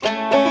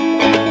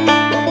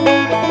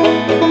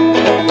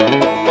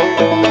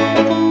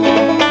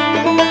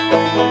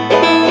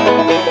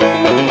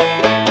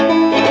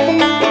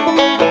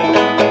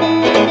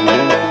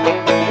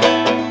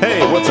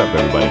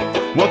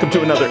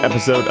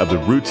episode of the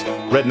Roots,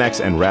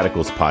 Rednecks, and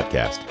Radicals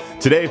podcast.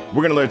 Today,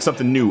 we're going to learn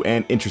something new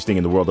and interesting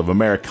in the world of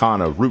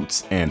Americana,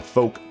 roots, and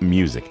folk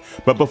music.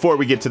 But before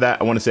we get to that,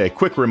 I want to say a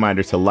quick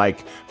reminder to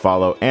like,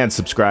 follow, and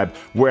subscribe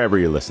wherever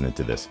you're listening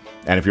to this.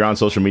 And if you're on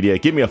social media,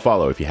 give me a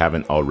follow if you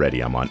haven't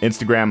already. I'm on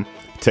Instagram,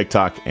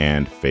 TikTok,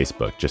 and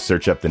Facebook. Just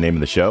search up the name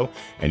of the show,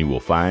 and you will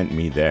find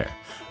me there.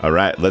 All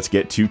right, let's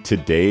get to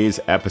today's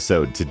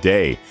episode.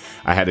 Today,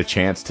 I had a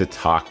chance to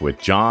talk with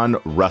John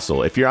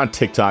Russell. If you're on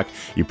TikTok,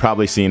 you've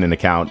probably seen an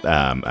account,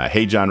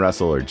 Hey John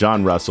Russell or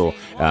John Russell.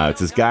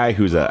 It's this guy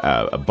who's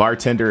a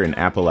bartender in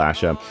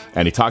Appalachia,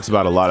 and he talks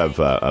about a lot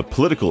of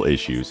political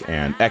issues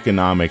and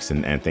economics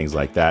and things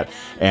like that.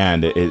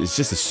 And it's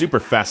just a super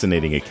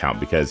fascinating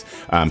account because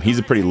he's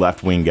a pretty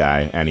left-wing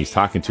guy, and he's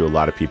talking to a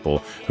lot of people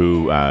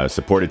who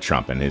supported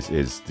Trump. And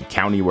his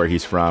county where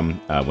he's from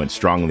went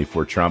strongly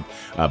for Trump,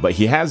 but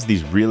he has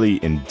these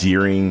really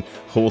endearing,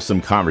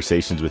 wholesome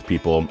conversations with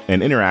people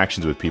and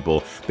interactions with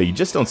people that you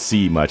just don't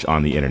see much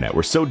on the internet.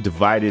 We're so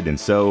divided and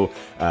so,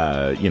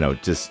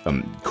 just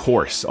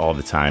coarse all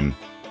the time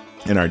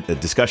in our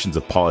discussions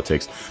of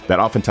politics that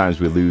oftentimes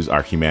we lose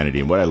our humanity.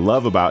 And what I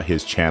love about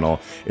his channel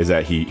is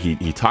that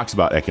he talks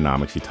about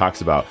economics. He talks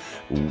about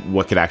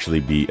what could actually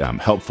be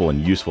helpful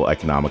and useful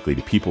economically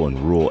to people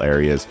in rural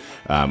areas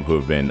who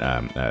have been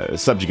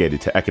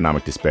subjugated to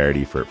economic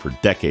disparity for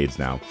decades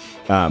now.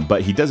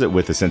 But he does it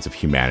with a sense of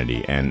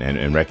humanity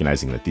and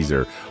recognizing that these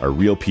are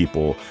real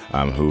people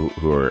who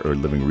are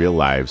living real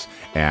lives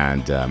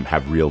and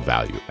have real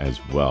value as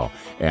well.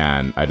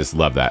 And I just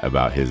love that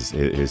about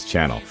his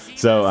channel.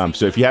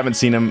 So if you haven't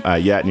seen him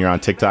yet and you're on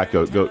TikTok,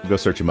 go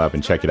search him up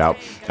and check it out.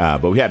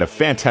 But we had a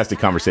fantastic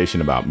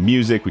conversation about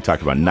music. We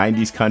talked about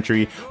 90s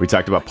country. We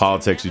talked about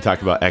politics. We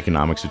talked about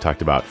economics. We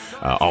talked about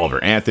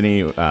Oliver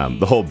Anthony,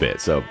 the whole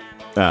bit. So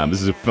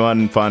this is a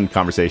fun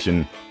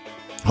conversation.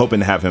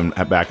 Hoping to have him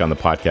back on the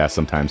podcast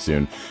sometime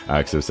soon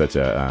because it was such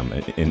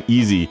an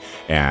easy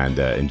and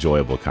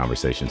enjoyable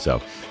conversation. So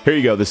here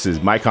you go. This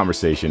is my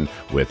conversation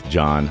with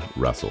John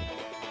Russell.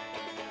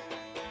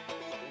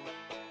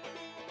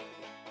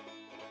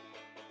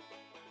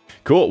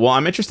 Cool. Well,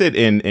 I'm interested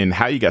in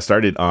how you got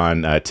started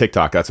on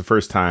TikTok. That's the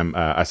first time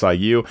I saw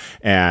you,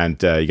 and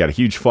you got a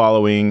huge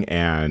following,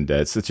 and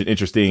it's such an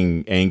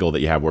interesting angle that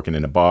you have working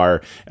in a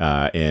bar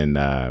in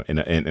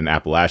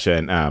Appalachia,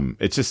 and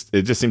it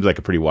just seems like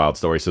a pretty wild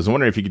story. So I was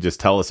wondering if you could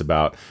just tell us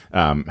about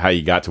how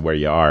you got to where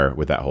you are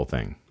with that whole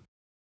thing.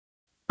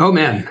 Oh,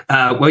 man.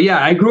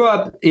 I grew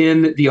up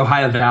in the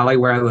Ohio Valley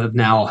where I live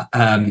now,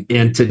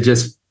 and to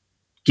just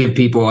give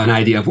people an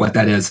idea of what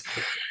that is.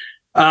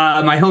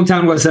 My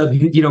hometown was a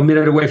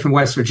minute away from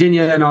West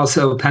Virginia and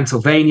also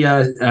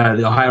Pennsylvania.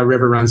 The Ohio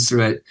River runs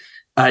through it.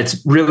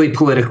 It's really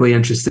politically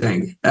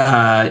interesting.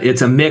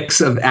 It's a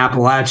mix of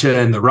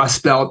Appalachia and the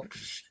Rust Belt,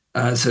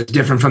 so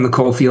different from the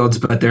coal fields,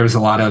 but there's a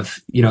lot of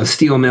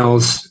steel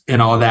mills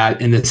and all that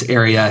in this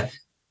area.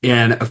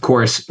 And of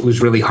course, it was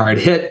really hard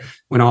hit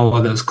when all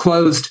of those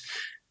closed.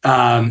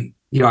 I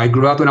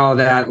grew up in all of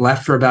that,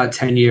 left for about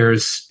 10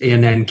 years,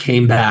 and then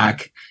came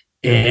back.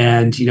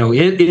 And,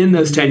 in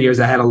those 10 years,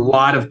 I had a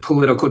lot of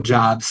political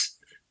jobs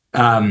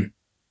and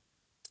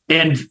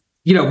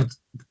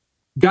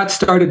got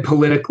started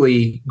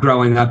politically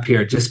growing up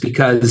here just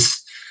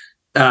because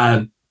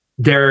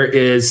there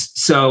is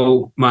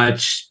so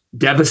much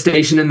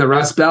devastation in the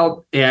Rust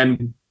Belt.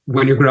 And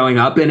when you're growing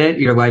up in it,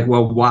 you're like,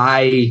 well,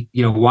 why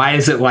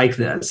is it like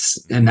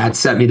this? And that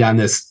set me down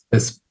this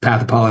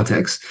path of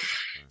politics.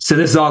 So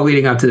this is all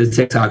leading up to the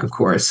TikTok, of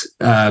course.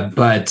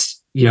 But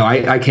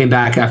I came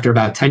back after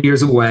about 10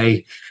 years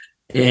away,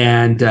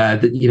 and,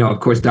 of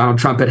course, Donald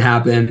Trump had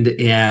happened,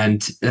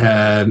 and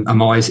I'm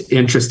always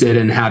interested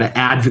in how to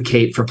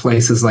advocate for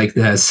places like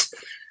this.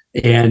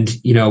 And,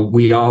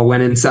 we all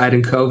went inside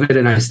in COVID,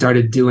 and I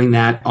started doing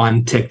that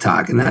on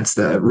TikTok, and that's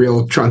the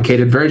real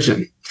truncated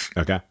version.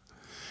 Okay.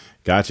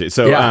 Gotcha.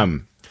 So, yeah.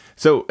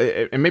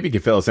 And maybe you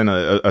could fill us in,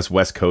 us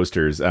West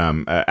Coasters.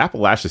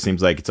 Appalachia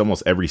seems like it's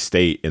almost every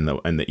state in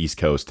the East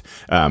Coast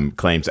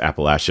claims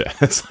Appalachia.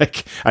 It's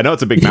like, I know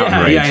it's a big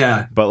mountain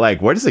range, but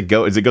like, where does it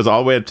go? It goes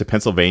all the way up to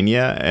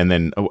Pennsylvania, and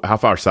then how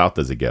far south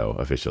does it go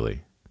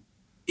officially?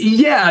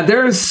 Yeah,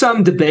 there's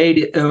some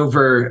debate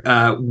over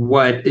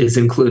what is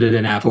included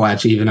in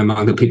Appalachia, even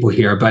among the people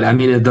here. But I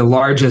mean, the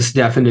largest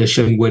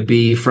definition would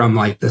be from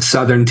like the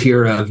southern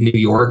tier of New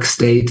York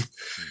State,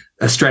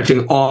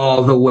 stretching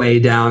all the way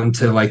down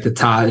to like the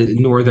top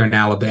northern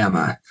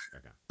Alabama.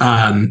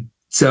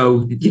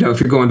 So, if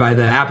you're going by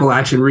the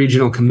Appalachian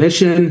Regional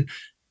Commission,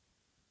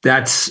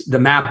 that's the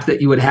map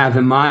that you would have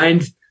in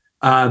mind.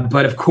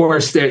 But of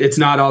course, it's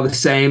not all the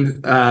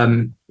same.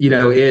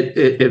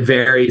 It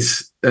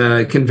varies,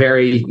 can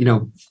vary,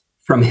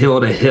 from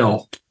hill to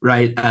hill,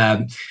 right?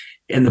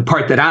 And the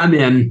part that I'm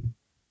in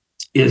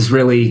is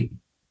really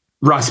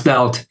Rust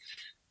Belt.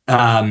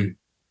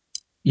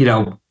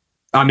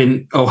 I'm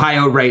in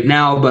Ohio right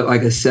now, but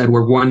like I said,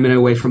 we're 1 minute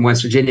away from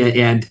West Virginia.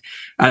 And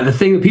the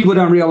thing that people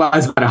don't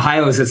realize about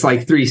Ohio is it's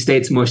like 3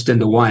 states mushed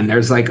into one.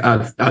 There's like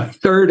a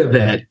third of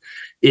it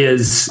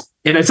is,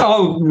 and it's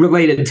all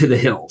related to the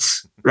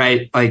hills.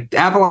 right? Like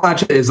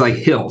Appalachia is like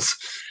hills,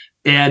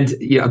 and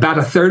about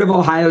a third of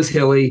Ohio is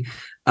hilly,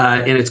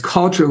 and it's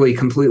culturally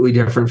completely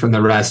different from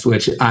the rest,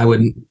 which I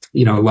would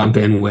lump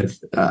in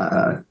with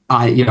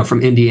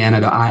from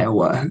Indiana to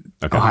Iowa.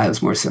 Okay.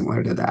 Ohio's more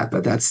similar to that,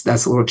 but that's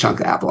a little chunk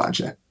of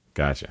Appalachia.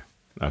 Gotcha.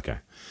 Okay.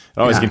 It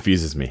always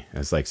confuses me.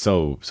 It's like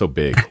so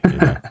big.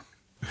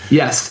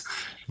 Yes.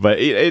 But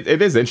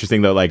it is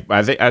interesting though. Like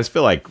I just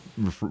feel like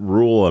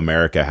rural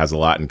America has a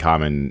lot in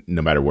common,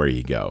 no matter where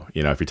you go.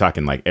 If you're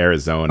talking like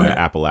Arizona,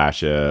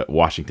 Appalachia,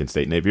 Washington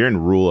State, and if you're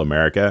in rural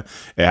America,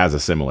 it has a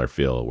similar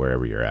feel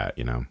wherever you're at.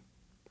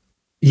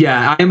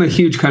 Yeah, I am a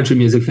huge country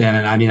music fan,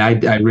 and I mean, I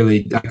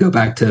go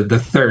back to the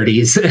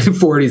 30s,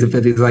 40s, and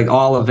 50s, like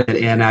all of it,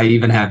 and I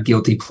even have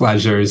guilty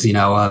pleasures,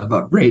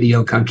 of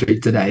radio country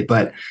today.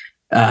 But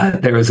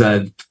there was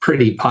a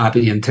pretty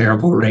poppy and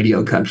terrible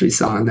radio country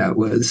song that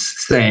was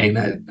saying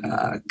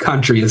that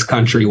country is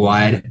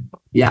countrywide.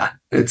 Yeah,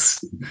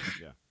 it's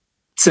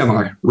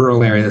similar,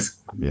 rural areas.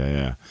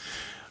 Yeah.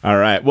 All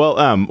right. Well,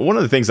 one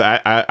of the things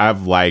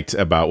I've liked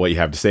about what you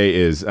have to say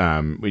is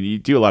when you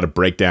do a lot of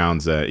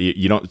breakdowns,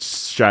 you don't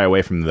shy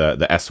away from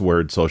the S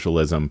word,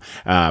 socialism,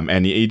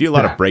 and you do a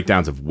lot of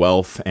breakdowns of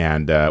wealth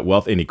and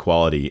wealth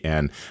inequality.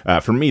 And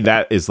for me,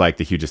 that is like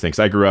the hugest thing.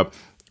 So I grew up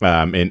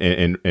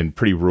in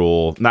pretty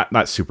rural,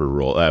 not super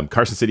rural.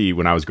 Carson City,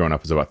 when I was growing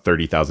up, was about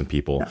 30,000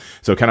 people. Yeah.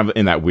 So kind of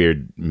in that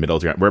weird middle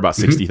ground. We're about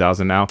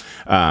 60,000 now.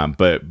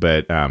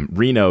 But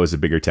Reno is a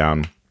bigger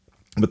town.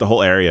 But the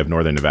whole area of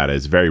northern Nevada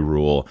is very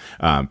rural,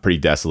 pretty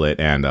desolate,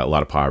 and a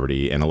lot of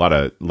poverty, and a lot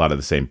of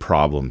the same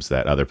problems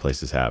that other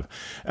places have.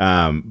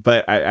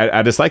 But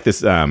I just like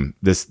this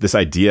this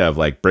idea of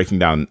like breaking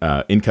down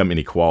income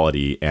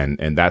inequality,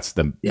 and that's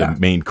the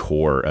main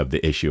core of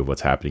the issue of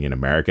what's happening in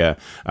America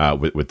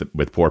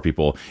with poor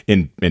people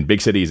in big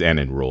cities and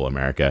in rural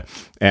America.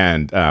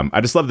 And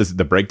I just love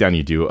the breakdown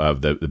you do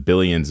of the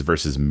billions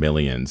versus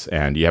millions,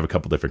 and you have a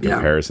couple different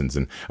comparisons.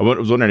 And I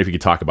was wondering if you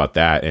could talk about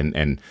that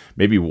and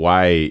maybe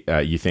why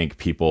you think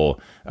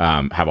people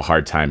have a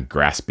hard time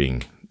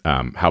grasping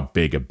how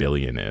big a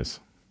billion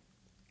is.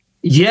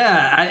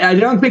 Yeah, I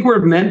don't think we're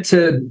meant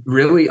to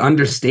really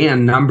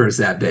understand numbers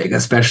that big,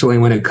 especially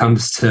when it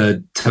comes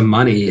to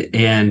money.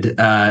 And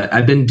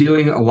I've been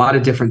doing a lot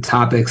of different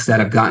topics that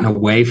have gotten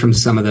away from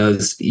some of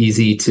those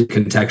easy to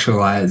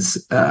contextualize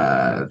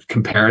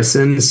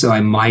comparisons. So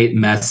I might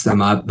mess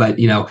them up, but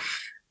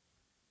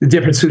the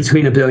difference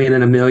between a billion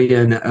and a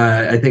million,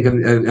 I think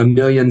a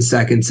million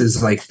seconds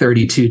is like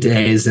 32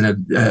 days, and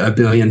a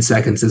billion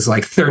seconds is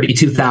like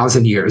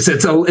 32,000 years.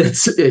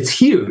 It's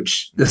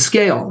huge, the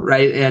scale,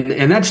 right?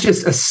 And that's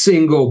just a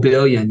single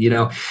billion.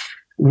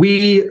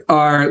 We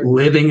are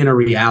living in a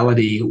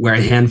reality where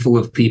a handful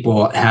of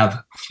people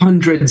have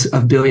hundreds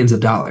of billions of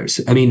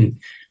dollars. I mean,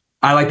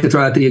 I like to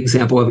throw out the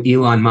example of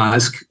Elon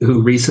Musk,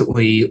 who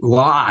recently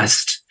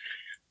lost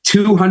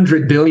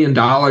 $200 billion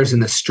in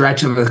the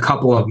stretch of a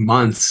couple of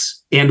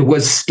months and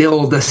was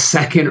still the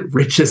second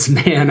richest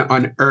man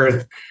on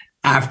earth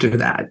after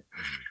that.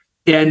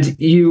 And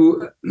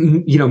you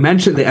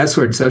mentioned the S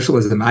word,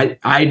 socialism.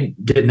 I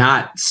did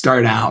not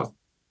start out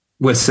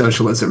with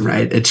socialism,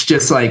 right? It's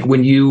just like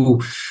when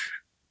you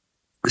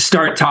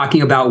start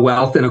talking about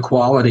wealth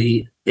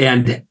inequality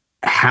and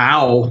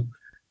how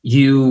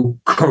you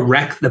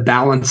correct the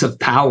balance of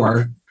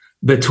power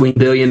between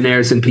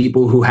billionaires and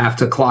people who have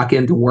to clock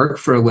in to work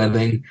for a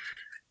living,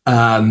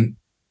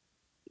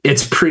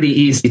 it's pretty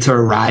easy to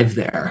arrive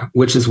there,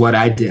 which is what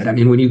I did. I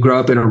mean, when you grow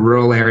up in a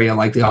rural area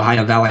like the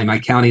Ohio Valley, my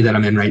county that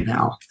I'm in right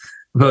now,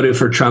 voted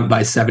for Trump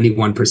by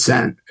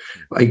 71%.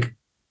 Like,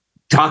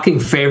 talking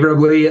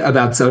favorably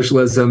about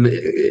socialism,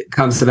 it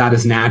comes about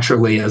as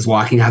naturally as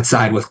walking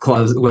outside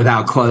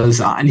without clothes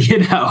on,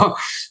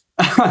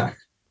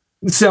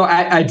 So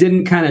I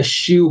didn't kind of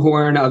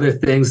shoehorn other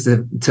things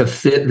to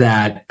fit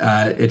that.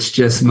 It's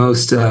just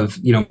most of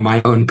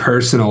my own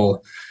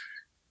personal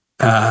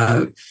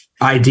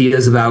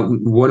ideas about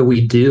what do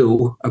we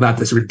do about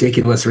this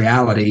ridiculous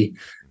reality.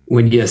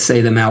 When you say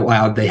them out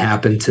loud, they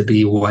happen to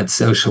be what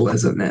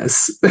socialism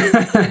is.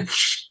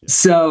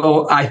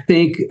 So I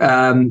think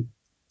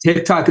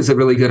TikTok is a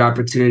really good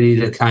opportunity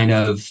to kind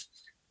of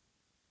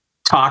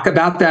talk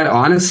about that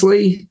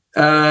honestly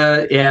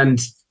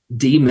and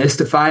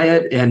demystify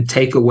it and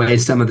take away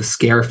some of the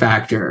scare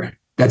factor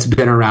that's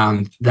been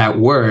around that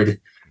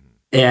word.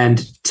 And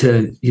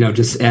to,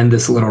 just end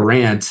this little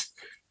rant,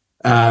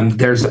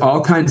 there's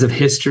all kinds of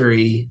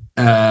history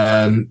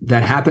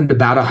that happened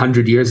about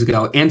 100 years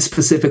ago, and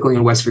specifically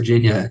in West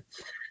Virginia,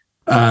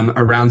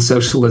 around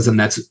socialism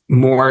that's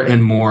more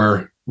and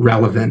more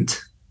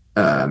relevant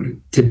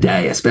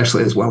today,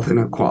 especially as wealth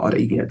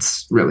inequality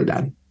gets really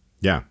bad.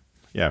 Yeah.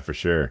 Yeah, for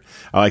sure.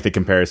 I like the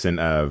comparison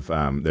of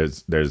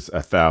there's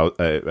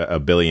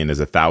a billion is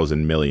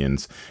 1,000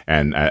 millions,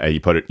 and you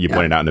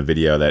pointed out in a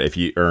video that if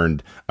you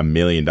earned $1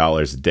 million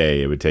a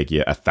day, it would take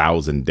you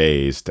 1,000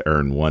 days to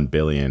earn 1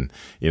 billion.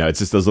 It's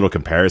just those little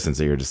comparisons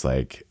that you're just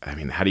like, I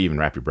mean, how do you even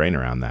wrap your brain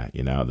around that?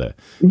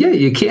 Yeah,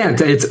 you can't.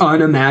 It's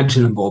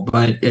unimaginable,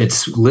 but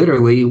it's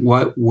literally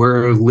what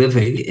we're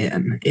living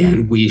in,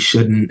 and we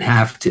shouldn't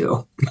have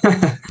to.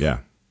 Yeah.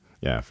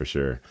 Yeah, for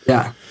sure.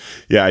 Yeah.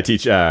 Yeah, I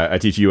teach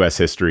U.S.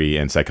 history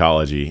and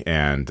psychology,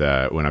 and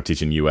when I'm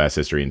teaching U.S.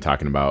 history and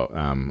talking about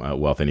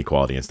wealth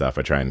inequality and stuff,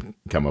 I try and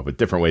come up with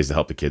different ways to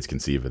help the kids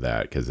conceive of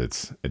that, because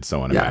it's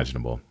so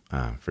unimaginable,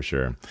 for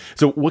sure.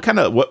 So,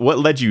 what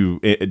led you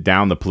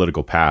down the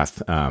political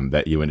path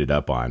that you ended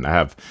up on? I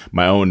have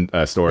my own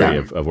story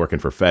of working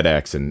for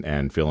FedEx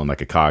and feeling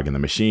like a cog in the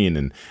machine,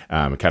 and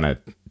it kind of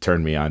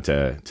turned me on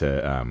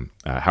to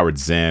Howard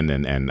Zinn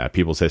and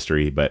people's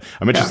history. But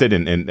I'm interested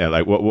in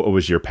like what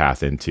was your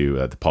path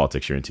into the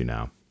politics you're into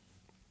now?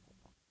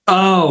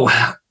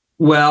 Oh,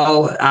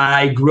 well,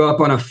 I grew up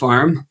on a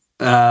farm,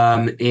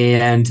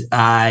 and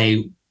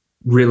I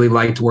really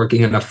liked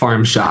working in a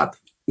farm shop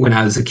when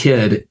I was a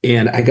kid.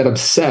 And I got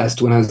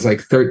obsessed when I was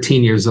like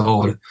 13 years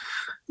old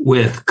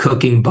with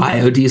cooking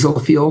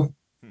biodiesel fuel.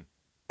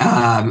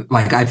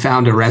 Like I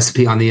found a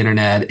recipe on the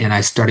internet and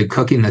I started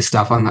cooking this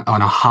stuff on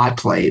a hot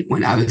plate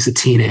when I was a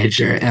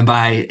teenager. And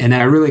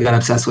I really got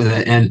obsessed with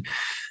it. And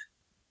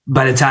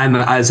by the time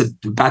I was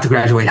about to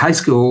graduate high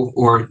school,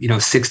 or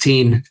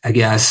 16, I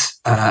guess,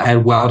 I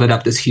had welded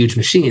up this huge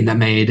machine that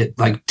made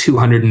like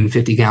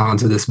 250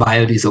 gallons of this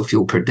biodiesel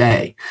fuel per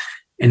day.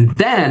 And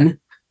then,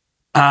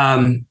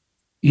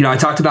 I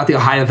talked about the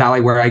Ohio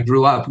Valley where I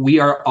grew up. We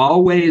are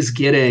always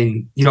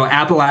getting,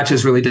 Appalachia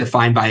is really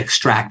defined by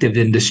extractive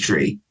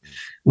industry.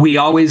 We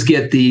always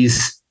get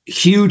these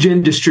huge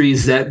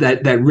industries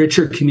that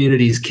richer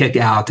communities kick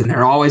out, and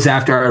they're always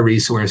after our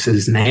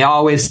resources, and they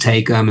always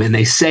take them, and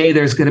they say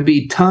there's going to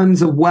be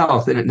tons of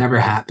wealth, and it never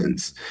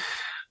happens.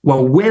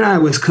 Well, when I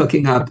was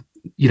cooking up,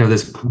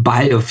 this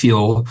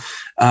biofuel,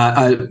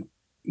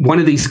 one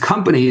of these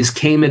companies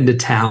came into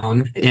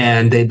town,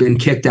 and they'd been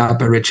kicked out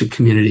by richer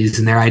communities,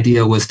 and their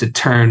idea was to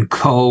turn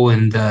coal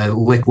into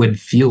liquid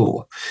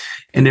fuel.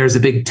 And there was a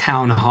big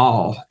town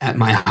hall at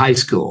my high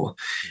school,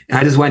 and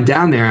I just went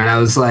down there, and I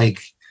was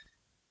like,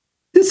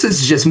 this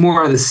is just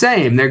more of the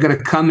same. They're going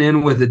to come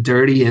in with a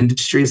dirty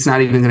industry. It's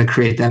not even going to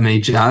create that many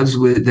jobs.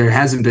 There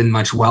hasn't been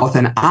much wealth.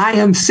 And I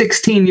am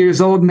 16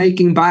 years old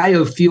making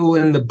biofuel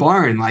in the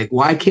barn. Like,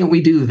 why can't we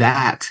do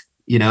that?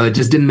 It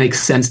just didn't make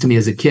sense to me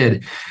as a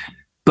kid.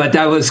 But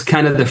that was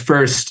kind of the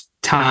first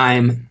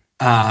time,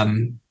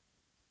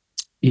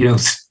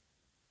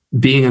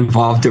 being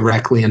involved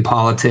directly in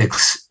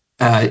politics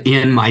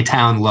in my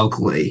town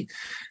locally.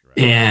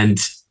 And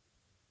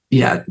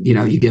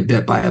you get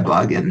bit by a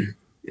bug, and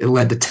it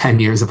led to 10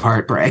 years of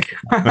heartbreak.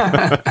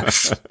 That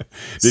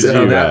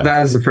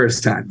was the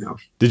first time, though.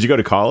 Did you go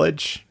to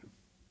college?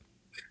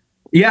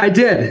 Yeah, I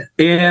did.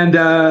 And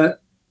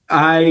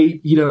I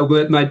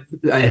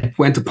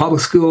went to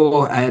public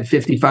school. I had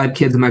 55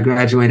 kids in my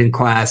graduating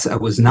class. I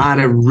was not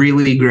a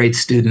really great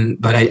student,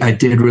 but I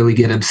did really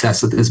get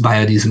obsessed with this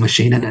biodiesel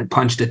machine, and I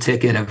punched a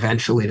ticket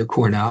eventually to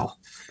Cornell.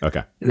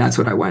 Okay. And that's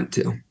what I went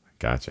to.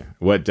 Gotcha.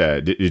 What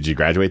did you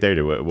graduate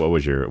there? What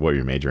were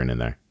you majoring in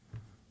there?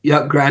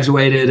 Yep,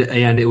 graduated,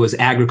 and it was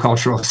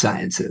agricultural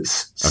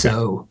sciences. Okay.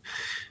 So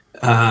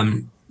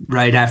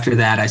right after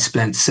that, I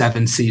spent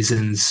 7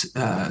 seasons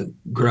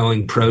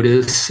growing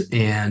produce,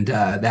 and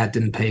that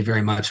didn't pay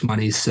very much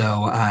money.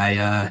 So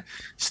I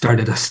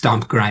started a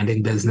stump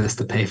grinding business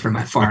to pay for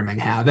my farming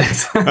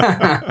habits.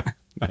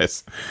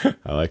 Nice.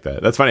 I like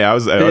that. That's funny. I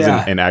was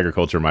in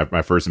agriculture.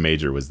 My first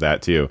major was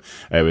that too.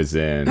 I was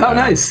in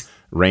nice.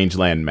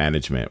 Rangeland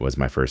management was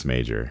my first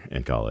major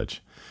in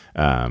college.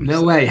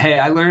 No way. Hey,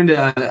 I learned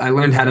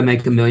how to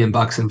make $1 million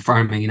in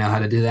farming. You know how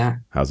to do that?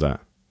 How's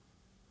that?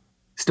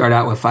 Start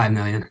out with 5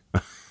 million.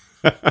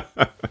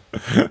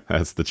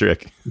 That's the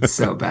trick. It's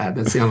so bad.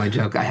 That's the only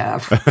joke I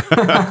have.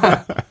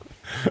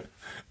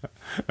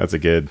 That's a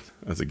good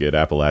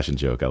Appalachian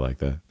joke. I like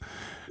that.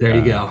 There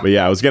you go. But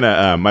yeah, I was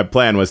gonna. My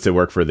plan was to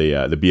work for the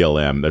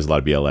BLM. There's a lot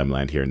of BLM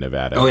land here in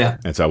Nevada. Oh yeah.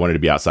 And so I wanted to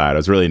be outside. I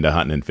was really into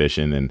hunting and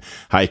fishing and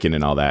hiking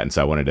and all that. And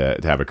so I wanted to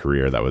have a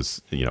career that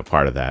was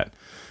part of that.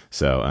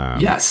 So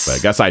yes. But I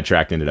got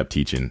sidetracked. Ended up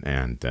teaching,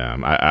 and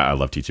I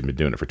love teaching. Been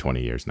doing it for 20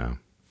 years now.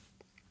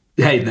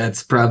 Hey,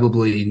 that's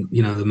probably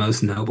the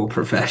most noble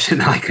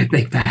profession I could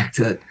think back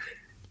to.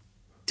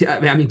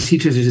 I mean,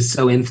 teachers are just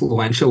so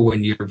influential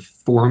when you're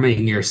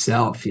forming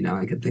yourself.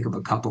 I could think of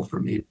a couple for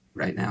me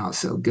right now.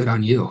 So good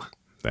on you.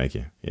 Thank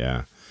you.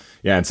 Yeah.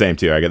 Yeah. And same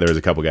too. There was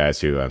a couple guys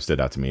who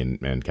stood out to me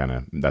and kind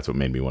of, that's what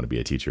made me want to be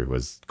a teacher,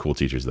 was cool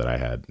teachers that I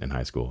had in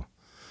high school.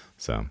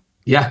 So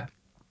yeah,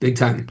 big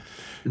time.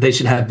 They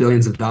should have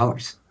billions of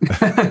dollars.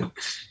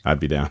 I'd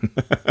be down.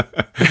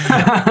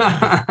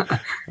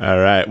 All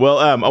right. Well,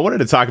 I wanted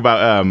to talk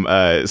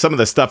about some of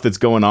the stuff that's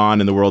going on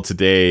in the world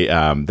today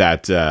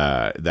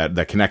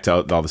that connect to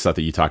all the stuff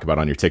that you talk about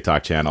on your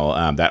TikTok channel.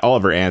 That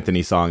Oliver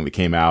Anthony song that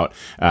came out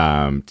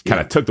kind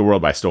of took the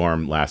world by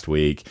storm last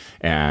week,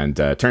 and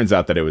turns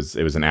out that it was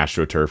an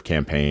AstroTurf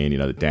campaign.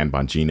 That Dan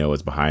Bongino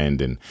was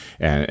behind, and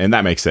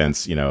that makes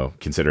sense.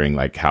 Considering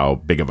like how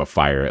big of a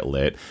fire it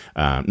lit.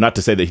 Not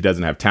to say that he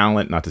doesn't have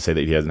talent, not to say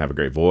that he doesn't have a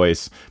great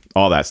voice.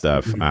 All that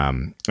stuff,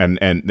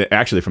 and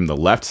actually from the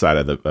left side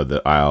of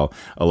the aisle,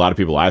 a lot of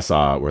people I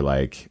saw were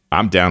like,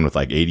 "I'm down with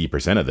like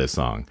 80% of this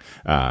song."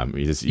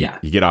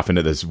 You get off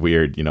into this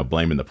weird,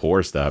 blaming the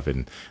poor stuff,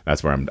 and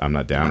that's where I'm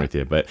not down with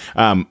you. But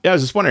I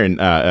was just wondering,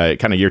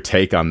 kind of your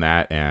take on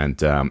that, and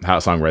how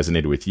the song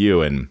resonated with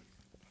you, and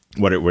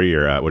what are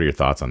your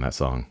thoughts on that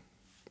song?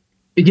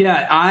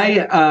 Yeah,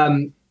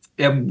 I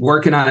am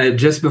working on it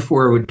just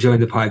before we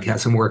joined the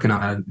podcast. I'm working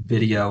on a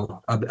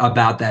video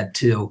about that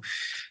too.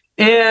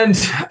 And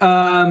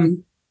I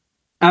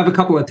have a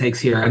couple of takes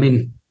here. I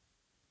mean,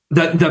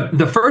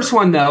 the first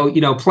one, though,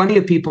 plenty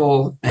of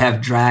people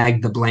have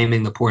dragged the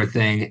blaming the poor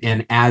thing,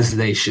 and as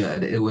they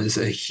should. It was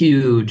a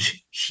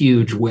huge,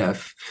 huge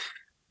whiff.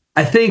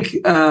 I think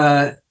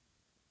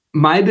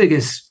my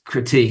biggest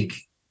critique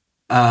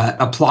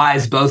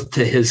applies both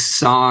to his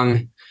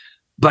song,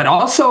 but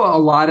also a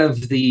lot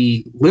of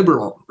the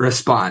liberal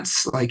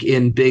response, like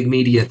in big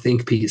media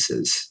think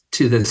pieces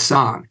to this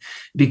song,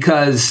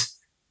 because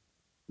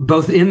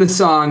both in the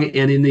song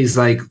and in these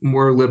like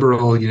more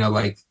liberal,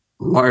 like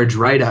large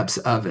write-ups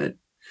of it,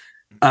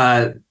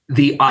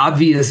 the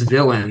obvious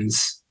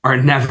villains are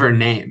never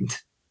named.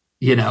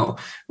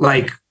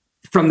 Like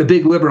from the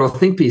big liberal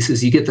think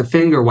pieces, you get the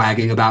finger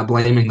wagging about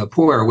blaming the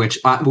poor, which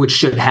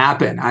should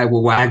happen. I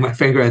will wag my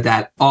finger at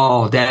that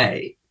all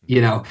day,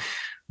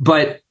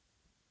 but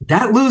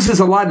that loses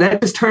a lot.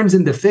 That just turns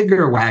into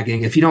finger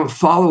wagging if you don't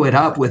follow it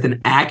up with an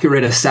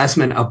accurate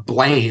assessment of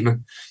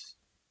blame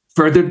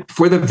for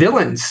the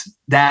villains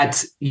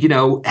that,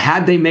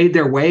 had they made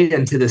their way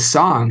into this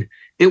song,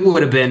 it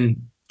would have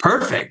been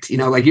perfect.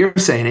 Like you're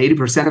saying,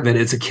 80% of it,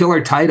 it's a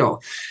killer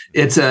title.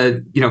 It's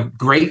a,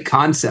 great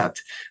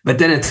concept. But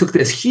then it took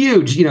this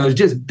huge,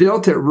 just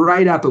built it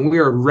right up, and we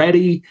were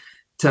ready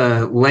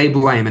to lay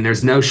blame, and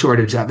there's no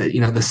shortage of it.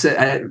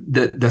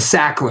 The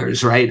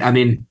Sacklers, right? I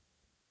mean,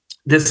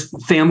 this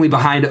family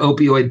behind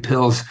opioid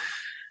pills,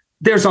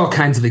 there's all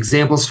kinds of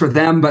examples for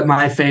them, but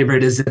my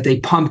favorite is that they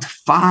pumped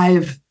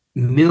 5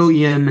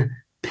 million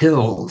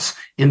pills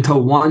into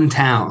one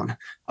town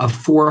of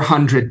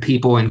 400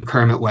 people in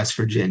Kermit, West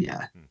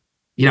Virginia.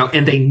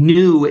 And they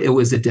knew it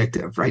was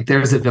addictive, right?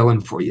 There's a villain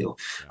for you.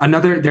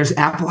 There's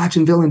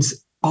Appalachian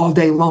villains all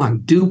day long.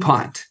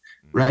 DuPont,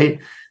 right?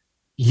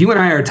 You and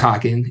I are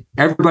talking.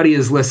 Everybody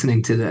is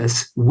listening to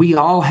this. We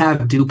all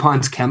have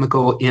DuPont's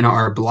chemical in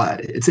our blood.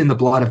 It's in the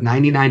blood of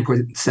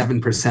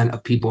 99.7%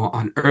 of people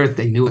on Earth.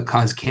 They knew it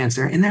caused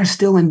cancer, and they're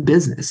still in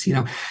business.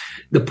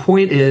 The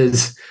point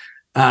is,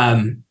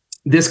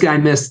 this guy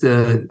missed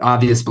the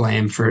obvious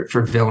blame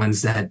for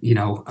villains that,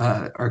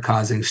 are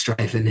causing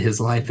strife in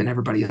his life and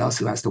everybody else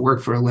who has to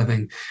work for a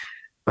living.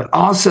 But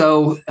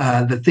also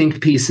the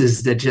think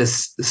pieces that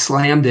just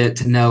slammed it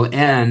to no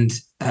end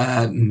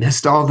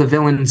missed all the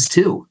villains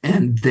too.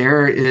 And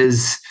there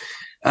is,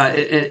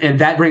 and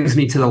that brings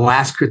me to the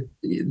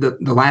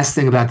last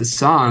thing about the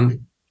song,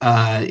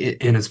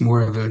 and it's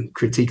more of a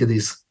critique of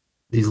these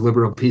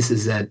liberal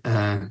pieces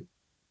that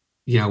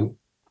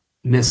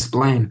miss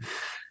blame.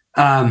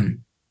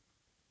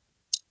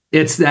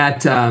 It's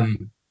that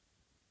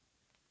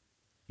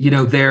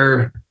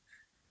there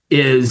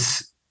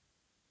is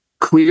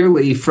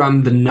clearly,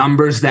 from the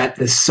numbers that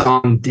this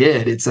song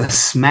did, it's a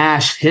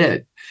smash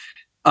hit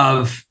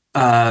of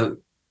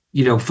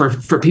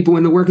for people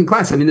in the working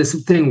class. I mean, this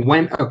thing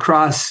went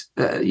across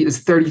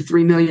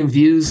 33 million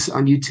views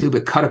on YouTube.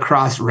 It cut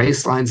across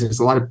race lines. There's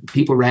a lot of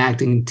people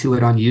reacting to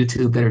it on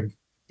YouTube that are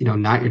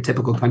not your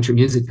typical country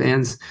music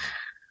fans.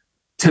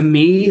 To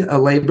me, a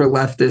labor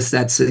leftist,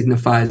 that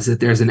signifies that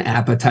there's an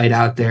appetite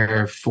out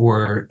there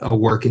for a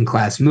working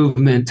class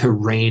movement to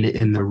rein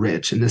in the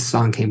rich. And this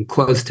song came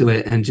close to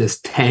it and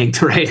just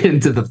tanked right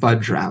into the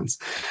fudge rounds.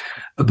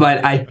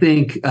 But I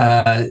think,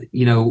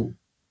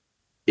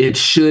 it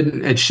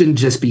shouldn't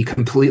just be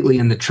completely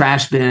in the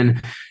trash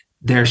bin.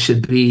 There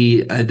should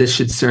be, this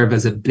should serve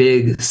as a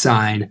big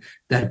sign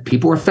that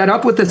people are fed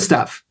up with this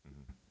stuff.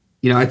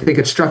 I think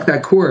it struck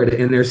that chord,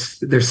 and there's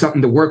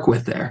something to work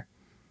with there.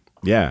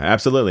 Yeah,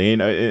 absolutely.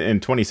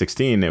 In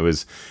 2016, it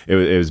was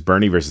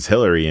Bernie versus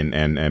Hillary,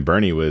 and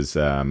Bernie was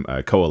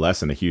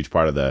coalescing a huge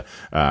part of the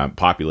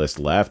populist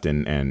left,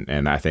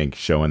 and I think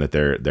showing that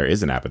there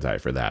is an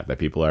appetite for that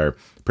people are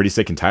pretty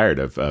sick and tired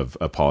of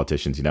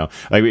politicians, you know,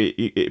 like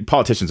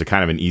politicians are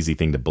kind of an easy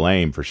thing to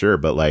blame for sure.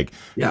 But like,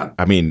 Yeah,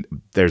 I mean,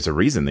 there's a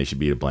reason they should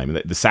be to blame.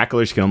 The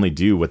Sacklers can only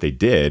do what they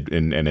did,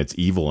 and it's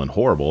evil and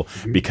horrible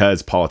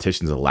because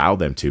politicians allow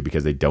them to,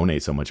 because they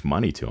donate so much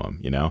money to them,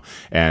 you know.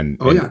 And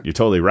you're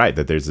totally right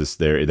that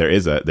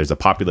there's a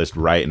populist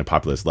right and a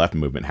populist left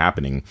movement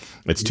happening.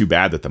 It's too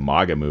bad that the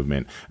MAGA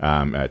movement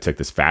took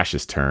this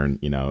fascist turn,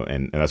 you know,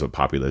 and that's what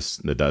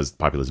populism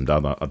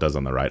does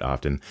on the right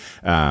often.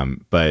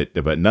 But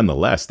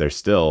nonetheless, there's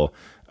still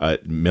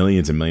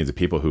millions and millions of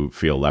people who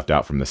feel left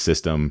out from the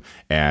system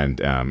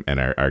and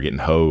are getting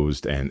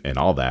hosed and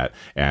all that,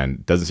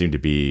 and doesn't seem to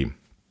be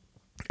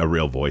a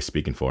real voice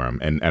speaking for them.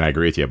 And I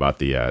agree with you about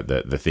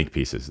the think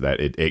pieces, that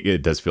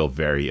it does feel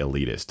very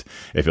elitist.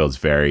 It feels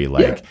very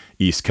like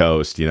East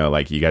Coast, you know,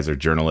 like you guys are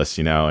journalists,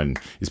 you know, and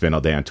you spend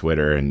all day on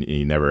Twitter and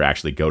you never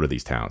actually go to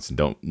these towns and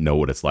don't know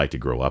what it's like to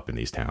grow up in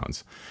these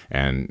towns.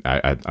 And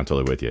I'm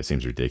totally with you. It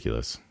seems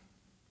ridiculous.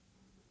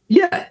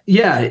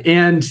 Yeah.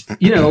 And,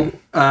 you know,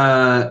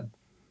 I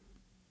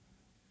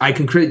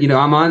can create, you know,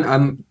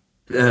 I'm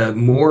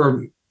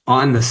more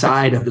on the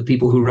side of the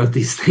people who wrote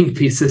these think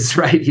pieces,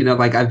 right? You know,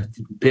 like I've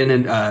been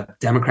in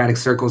Democratic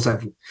circles.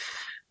 I've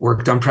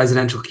worked on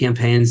presidential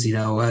campaigns, you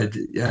know,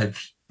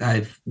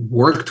 I've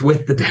worked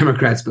with the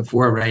Democrats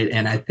before, right?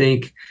 And I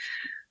think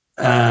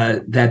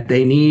that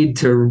they need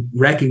to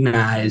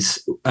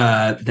recognize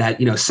that,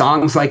 you know,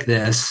 songs like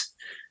this,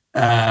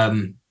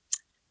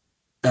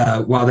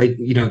 while they,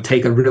 you know,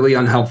 take a really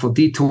unhelpful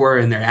detour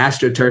and they're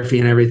astroturfy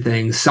and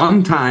everything,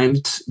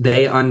 sometimes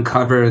they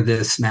uncover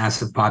this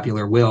massive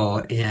popular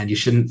will, and you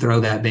shouldn't throw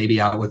that baby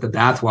out with the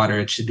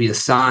bathwater. It should be a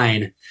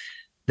sign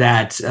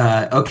that,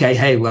 okay,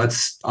 hey,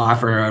 let's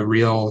offer a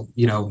real,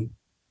 you know,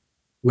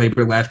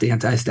 labor left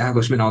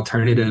anti-establishment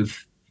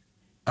alternative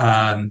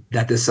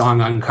that this song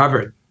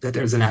uncovered, that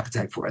there's an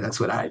appetite for. That's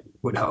what I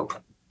would hope.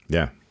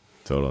 Yeah,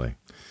 totally.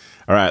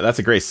 All right, that's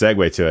a great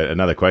segue to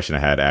another question I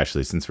had,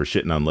 Ashley. Since we're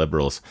shitting on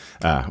liberals,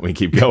 we can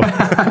keep going.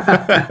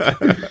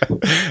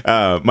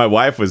 My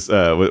wife was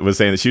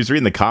saying that she was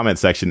reading the comment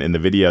section in the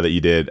video that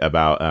you did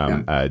about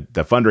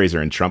the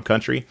fundraiser in Trump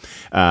country,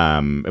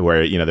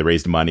 where, you know, they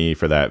raised money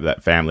for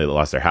that family that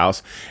lost their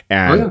house,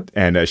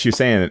 and she was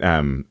saying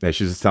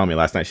she was telling me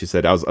last night. She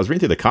said I was reading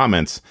through the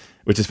comments.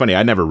 Which is funny.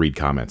 I never read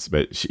comments,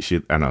 but she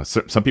I don't know.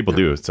 Some people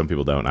do, some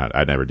people don't.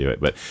 I never do it.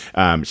 But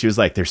she was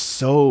like, there's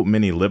so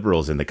many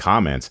liberals in the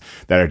comments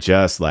that are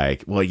just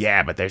like, well,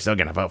 yeah, but they're still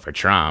going to vote for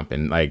Trump,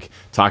 and like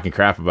talking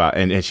crap about,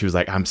 and she was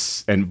like,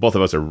 and both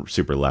of us are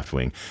super left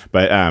wing,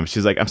 but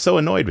she's like, I'm so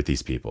annoyed with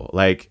these people.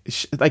 Like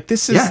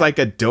this is like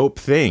a dope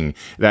thing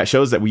that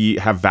shows that we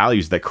have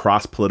values that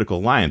cross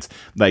political lines.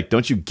 Like,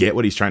 don't you get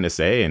what he's trying to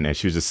say? And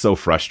she was just so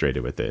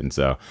frustrated with it. And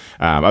so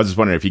I was just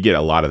wondering if you get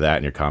a lot of that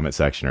in your comment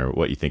section, or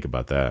what you think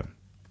about that.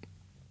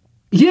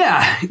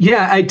 Yeah,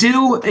 I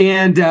do.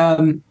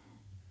 And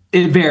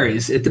it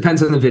varies. It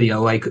depends on the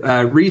video. Like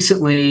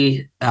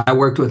recently, I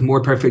worked with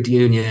More Perfect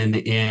Union,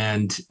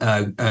 and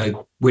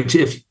which,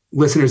 if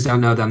listeners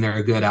don't know them, they're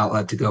a good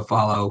outlet to go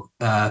follow.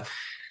 But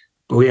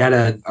we had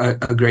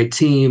a great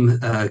team,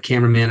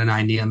 cameraman and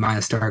I, Nia and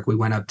Maya Stark. We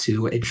went up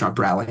to a Trump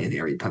rally in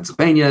Erie,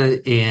 Pennsylvania,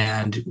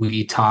 and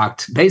we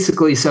talked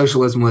basically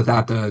socialism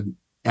without the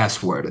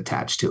S word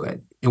attached to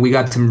it. And we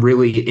got some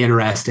really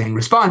interesting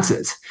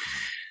responses.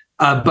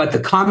 But the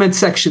comment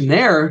section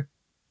there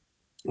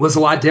was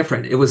a lot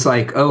different. It was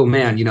like, oh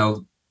man, you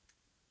know,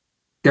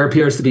 there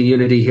appears to be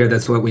unity here.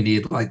 That's what we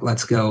need. Like,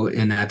 let's go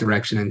in that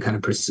direction and kind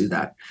of pursue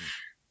that.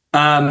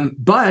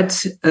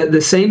 But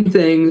the same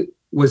thing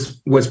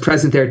was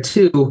present there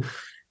too.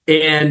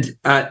 And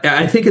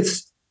I think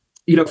it's,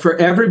 you know, for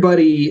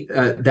everybody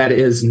that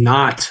is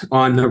not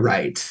on the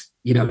right,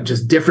 you know,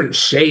 just different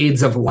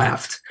shades of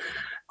left,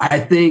 I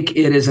think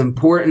it is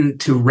important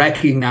to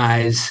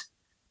recognize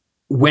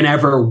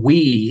whenever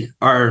we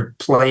are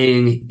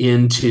playing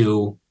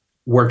into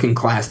working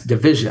class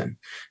division,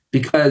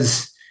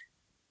 because,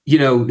 you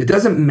know, it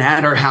doesn't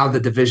matter how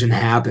the division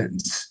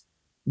happens.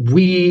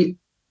 We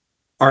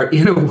are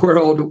in a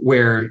world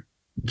where,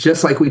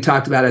 just like we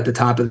talked about at the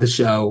top of the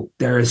show,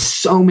 there is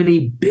so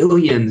many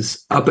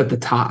billions up at the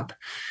top,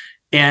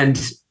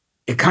 and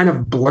it kind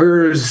of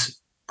blurs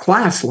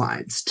class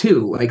lines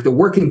too. Like the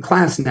working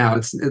class now,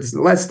 it's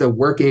less the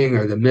working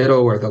or the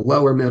middle or the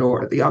lower middle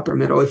or the upper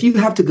middle. If you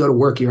have to go to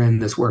work, you're in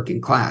this working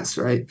class,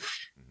 right?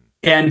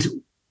 And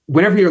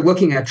whenever you're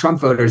looking at Trump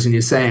voters and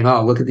you're saying,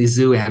 oh, look at these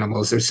zoo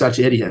animals, they're such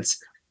idiots,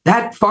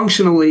 that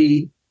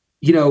functionally,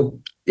 you know,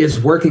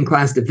 is working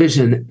class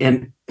division.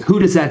 And who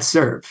does that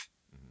serve?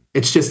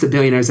 It's just the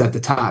billionaires at the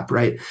top,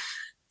 right?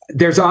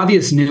 There's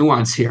obvious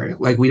nuance here.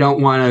 Like, we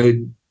don't want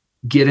to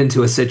get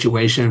into a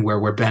situation where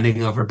we're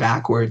bending over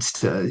backwards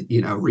to,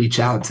 you know, reach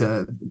out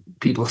to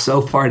people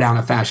so far down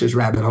a fascist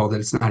rabbit hole that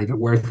it's not even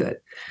worth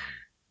it.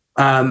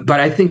 But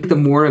I think the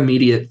more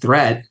immediate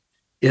threat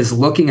is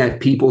looking at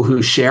people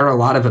who share a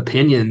lot of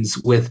opinions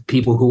with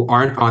people who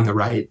aren't on the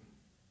right,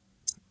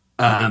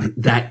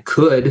 that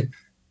could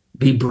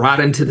be brought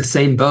into the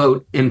same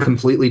boat and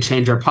completely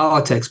change our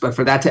politics. But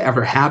for that to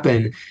ever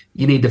happen,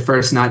 you need to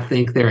first not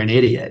think they're an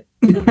idiot.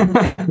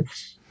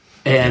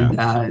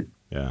 And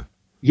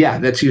yeah,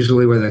 that's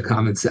usually where the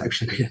comment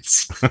section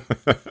is.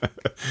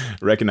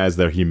 Recognize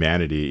their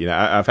humanity.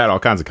 I've had all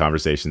kinds of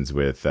conversations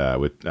with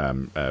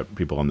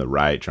people on the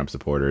right, Trump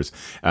supporters.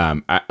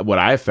 What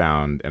I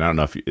found, and I don't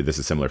know if this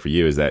is similar for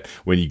you, is that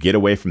when you get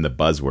away from the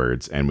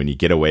buzzwords and when you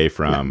get away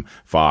from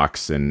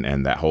Fox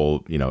and that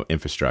whole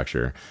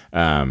infrastructure,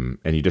 and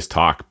you just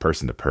talk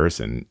person to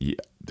person,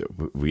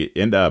 we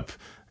end up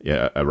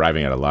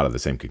arriving at a lot of the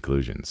same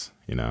conclusions.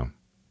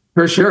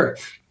 For sure,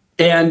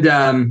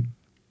 and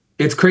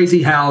it's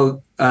crazy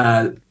how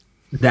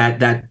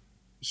that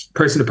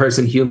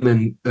person-to-person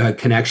human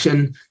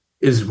connection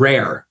is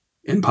rare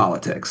in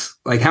politics.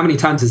 Like, how many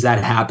times does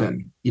that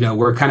happen?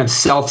 We're kind of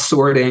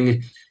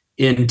self-sorting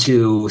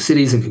into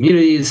cities and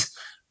communities.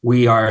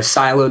 We are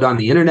siloed on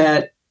the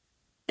internet,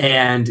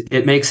 and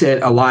it makes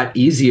it a lot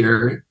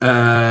easier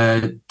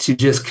to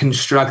just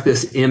construct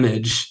this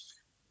image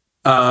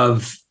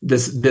of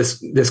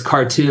this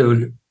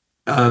cartoon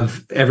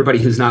of everybody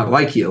who's not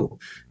like you.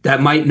 That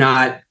might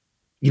not,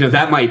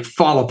 that might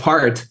fall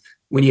apart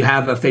when you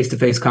have a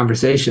face-to-face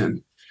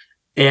conversation.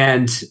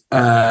 And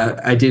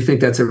I do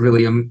think that's a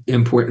really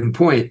important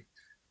point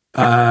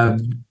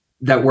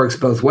that works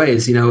both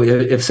ways.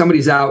 If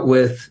somebody's out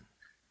with,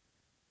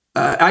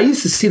 I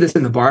used to see this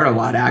in the bar a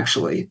lot,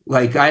 actually.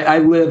 Like, I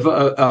live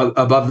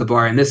above the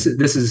bar, and this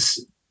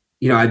is,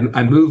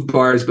 I moved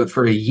bars, but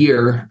for a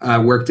year, I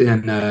worked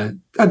in a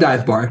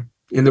dive bar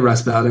in the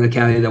Rust Belt in a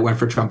county that went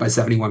for Trump by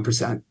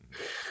 71%.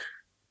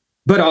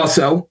 But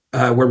also,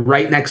 we're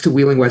right next to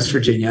Wheeling, West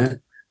Virginia,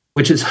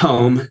 which is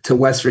home to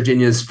West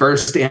Virginia's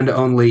first and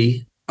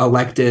only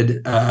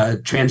elected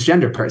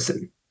transgender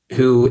person,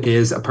 who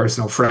is a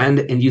personal friend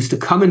and used to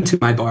come into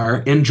my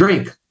bar and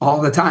drink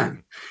all the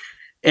time.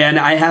 And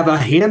I have a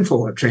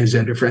handful of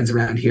transgender friends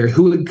around here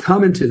who would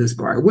come into this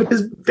bar, which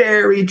is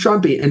very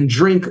Trumpy, and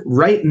drink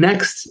right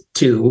next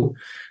to,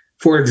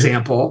 for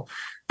example,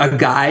 a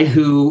guy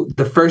who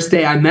the first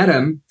day I met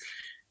him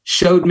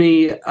showed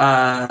me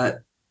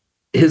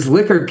his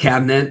liquor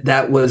cabinet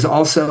that was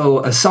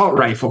also assault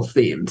rifle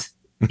themed,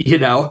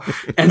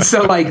 And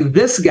so, like,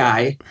 this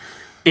guy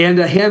and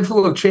a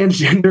handful of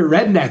transgender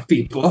redneck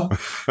people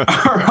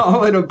are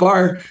all in a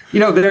bar.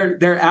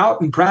 They're out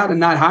and proud and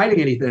not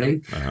hiding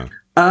anything.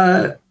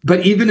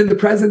 But even in the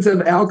presence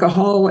of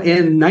alcohol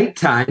and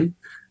nighttime,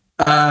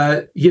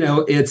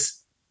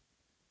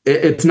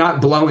 it's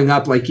not blowing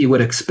up like you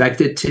would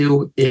expect it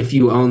to if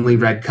you only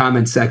read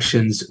comment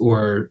sections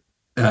or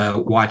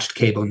watched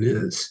cable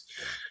news.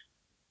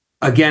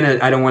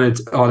 Again, I don't want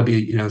it all to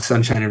be,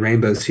 sunshine and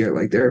rainbows here.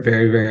 Like, there are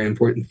very, very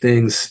important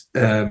things.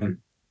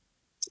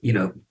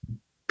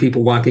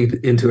 People walking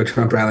into a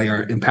Trump rally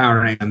are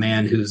empowering a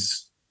man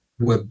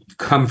would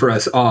come for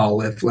us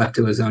all if left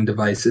to his own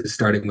devices,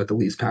 starting with the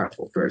least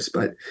powerful first.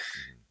 But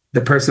the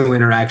personal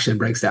interaction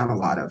breaks down a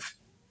lot of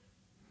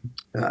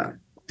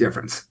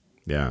difference.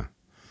 Yeah.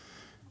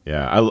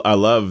 Yeah, I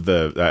love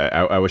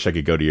I wish I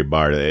could go to your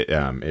bar.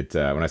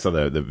 When I saw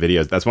the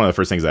videos, that's one of the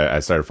first things I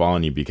started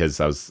following you,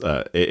 because I was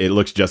it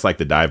looks just like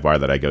the dive bar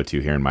that I go to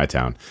here in my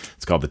town.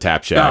 It's called the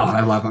Tap Shack. Oh,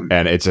 I love them.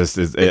 And it just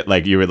is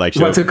like you would like.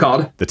 What's it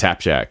called? The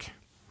Tap Shack.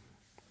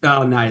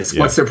 Oh, nice.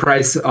 Yeah. What's the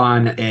price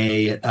on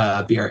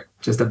a beer?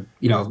 Just a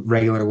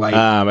regular light.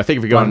 I think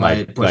if you're going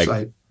like if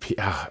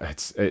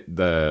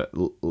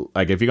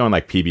you're going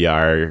like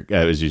PBR,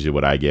 is usually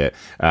what I get.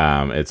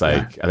 It's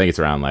like I think it's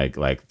around like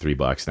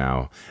 $3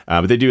 now.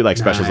 But they do like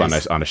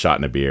specials on a shot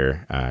and a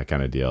beer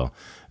kind of deal.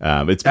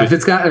 If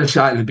it's got a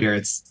shot and a beer,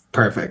 it's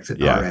perfect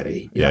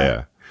already.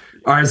 Yeah.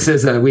 Ours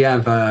is we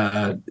have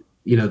the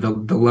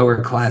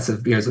lower class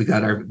of beers. We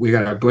got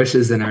our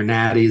Bushes and our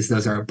Natties.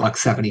 Those are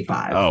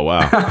 $1.75. Oh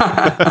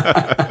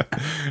wow.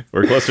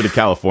 We're closer to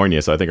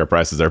California, so I think our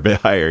prices are a bit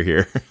higher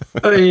here.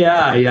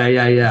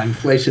 Yeah.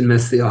 Inflation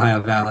missed the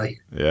Ohio Valley.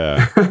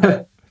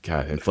 Yeah.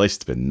 God,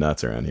 inflation's been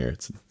nuts around here.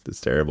 It's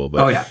terrible.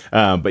 But,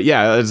 but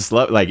yeah, I just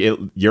love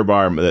your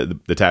bar,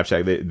 the Tap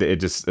Shack.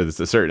 It's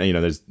a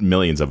certain, there's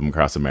millions of them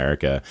across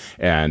America,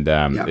 and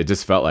it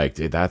just felt like,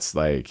 dude, that's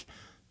like.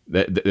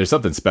 There's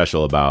something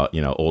special about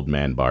old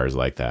man bars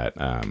like that.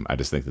 I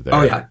just think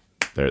that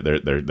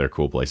they're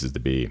cool places to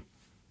be.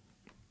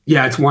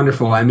 Yeah, it's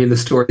wonderful. I mean, the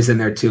stories in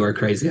there too are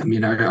crazy. I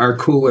mean, our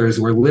coolers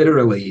were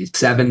literally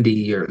 70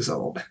 years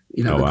old.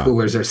 The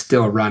coolers are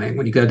still running.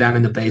 When you go down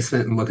in the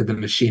basement and look at the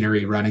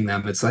machinery running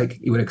them, it's like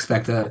you would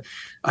expect a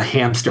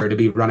hamster to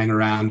be running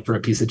around for a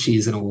piece of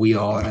cheese and a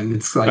wheel, and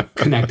it's like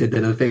connected to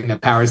the thing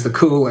that powers the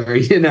cooler,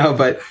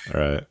 but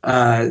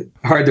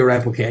hard to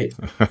replicate.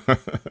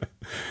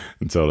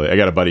 Totally. I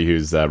got a buddy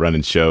who's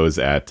running shows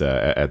at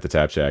the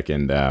Tap Shack,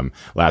 and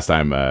last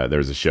time there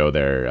was a show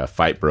there, a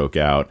fight broke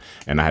out,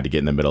 and I had to get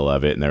in the middle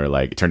of it, and they were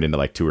like, it turned into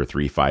like 2 or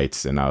 3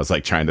 fights, and I was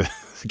like trying to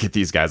get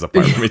these guys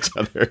apart from each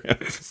other.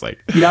 It's just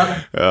like,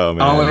 oh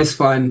man, always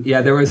fun.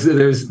 Yeah,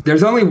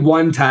 there's only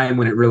one time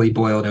when it really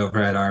boiled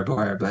over at our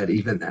bar, but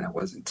even then it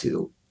wasn't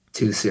too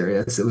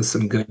serious. It was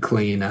some good,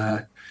 clean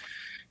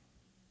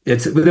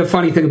It's the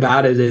funny thing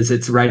about it is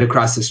it's right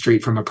across the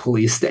street from a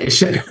police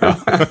station.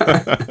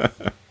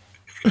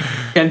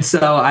 And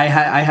so I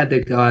had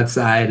to go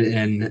outside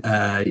and,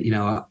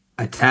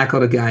 I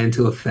tackled a guy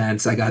into a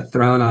fence. I got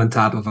thrown on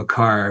top of a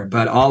car,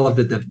 but all of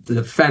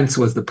the fence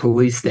was the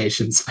police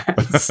station's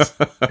fence.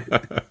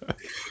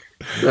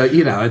 So,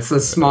 it's a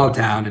small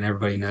town and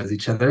everybody knows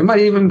each other. There might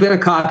have even been a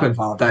cop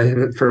involved,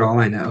 for all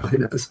I know. Who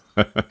knows?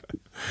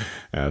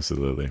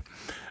 Absolutely.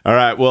 All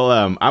right. Well,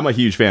 I'm a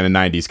huge fan of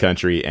 90s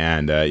country,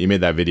 and you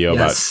made that video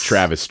about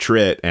Travis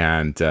Tritt,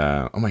 and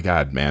oh my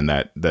God, man,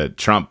 that the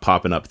Trump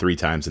popping up 3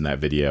 times in that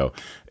video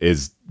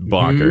is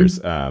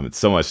bonkers. It's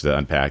so much to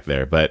unpack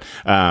there. But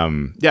I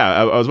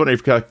was wondering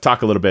if you could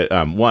talk a little bit,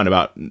 one,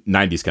 about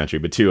 90s country,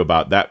 but two,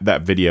 about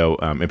that video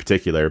in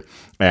particular,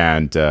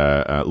 and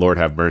Lord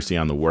Have Mercy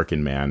on the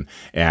Working Man,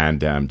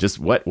 and just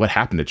what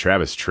happened to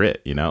Travis Tritt,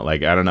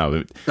 like, I don't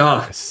know.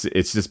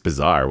 It's just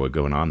bizarre what's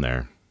going on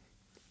there.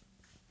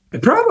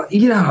 Probably,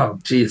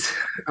 geez,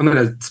 I'm going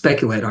to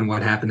speculate on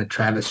what happened to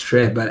Travis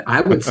Tritt, but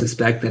I would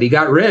suspect that he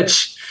got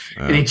rich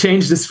and he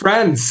changed his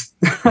friends.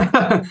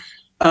 That's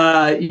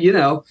what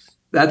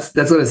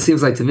it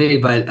seems like to me.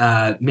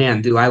 But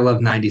man, do I love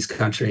 90s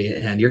country,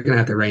 and you're going to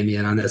have to rein me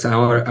in on this. I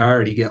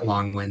already get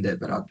long-winded,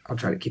 but I'll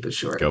try to keep it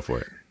short. Go for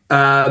it.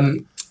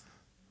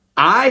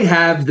 I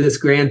have this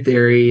grand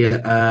theory.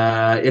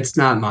 It's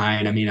not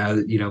mine. I mean,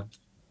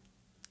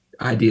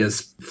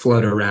 ideas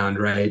float around,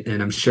 right?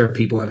 And I'm sure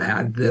people have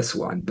had this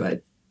one,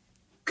 but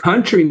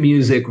country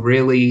music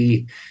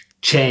really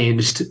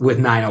changed with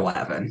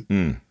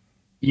 9/11.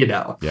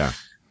 Yeah.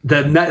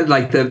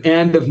 The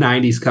end of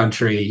 90s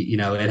country,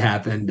 it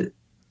happened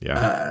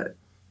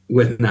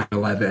with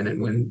 9/11, and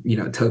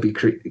when Toby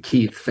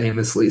Keith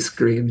famously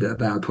screamed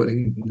about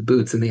putting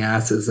boots in the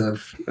asses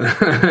of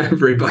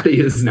everybody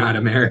who's not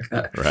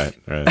America. Right.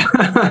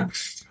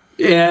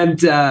 And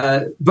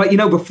but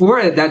before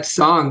it, that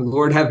song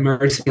 "Lord Have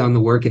Mercy on the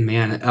Working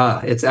Man,"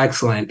 it's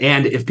excellent.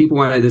 And if people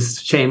want this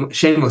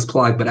shameless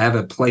plug, but I have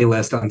a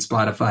playlist on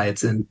Spotify.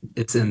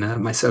 It's in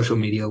my social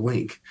media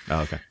link.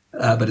 Oh, okay.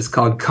 But it's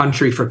called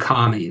 "Country for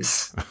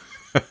Commies,"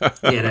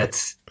 and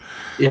it's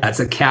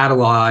a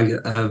catalog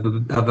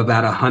of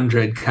about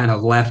 100 kind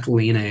of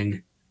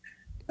left-leaning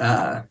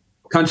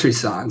country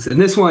songs.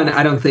 And this one,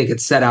 I don't think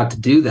it's set out to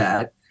do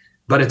that,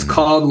 but it's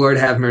called "Lord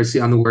Have Mercy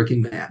on the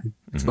Working Man."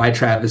 It's by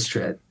Travis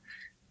Tritt.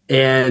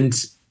 And,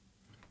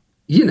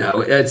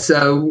 it's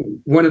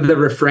one of the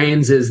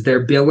refrains is "they're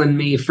billing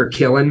me for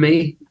killing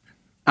me."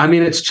 I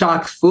mean, it's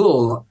chock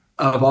full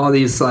of all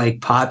these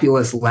like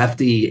populist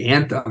lefty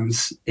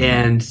anthems.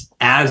 And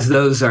as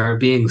those are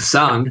being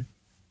sung,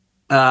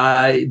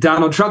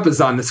 Donald Trump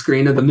is on the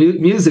screen of the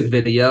music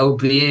video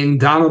being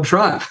Donald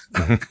Trump.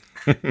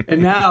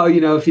 And now,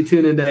 if you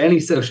tune into any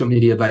social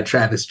media by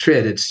Travis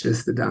Tritt, it's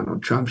just the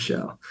Donald Trump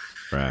show.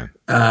 Right.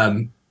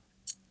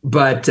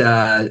 But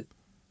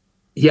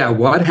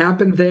what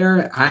happened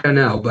there? I don't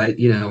know. But,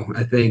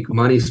 I think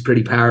money's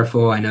pretty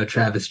powerful. I know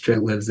Travis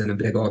Tritt lives in a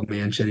big old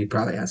mansion. He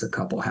probably has a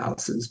couple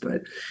houses.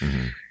 But,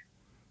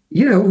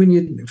 when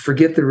you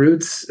forget the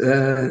roots,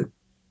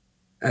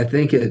 I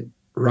think it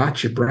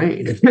rots your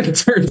brain. It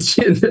turns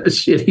you into a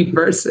shitty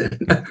person.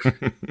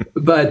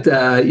 But,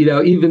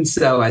 even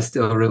so, I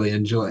still really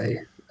enjoy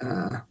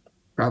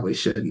probably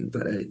shouldn't,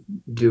 but I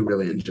do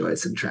really enjoy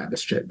some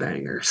Travis Tritt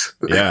bangers.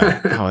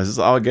 Yeah. Oh, this is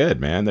all good,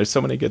 man. There's so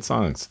many good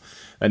songs.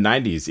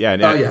 90s. Yeah.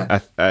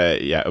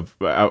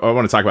 I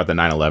want to talk about the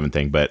 9/11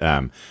 thing, but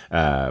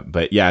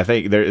yeah, I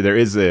think there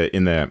is I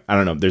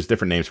don't know, there's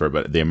different names for it,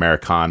 but the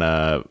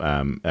Americana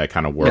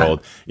kind of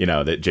world,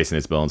 that Jason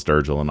Isbell and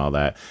Sturgill and all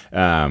that.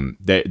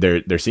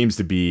 There seems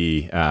to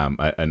be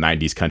a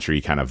 90s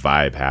country kind of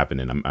vibe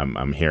happening.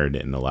 I'm hearing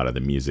it in a lot of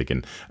the music,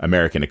 and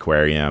American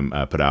Aquarium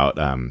put out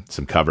a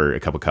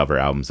couple cover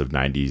albums of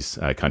 90s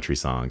country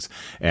songs,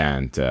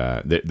 and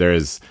there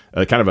is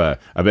a kind of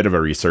a bit of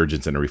a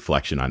resurgence and a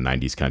reflection on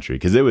 90s country,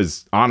 because it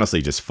was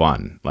honestly just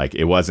fun. Like,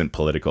 it wasn't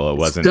political, it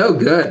wasn't so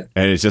good,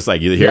 and it's just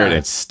like you hear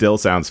it still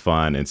sounds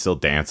fun and still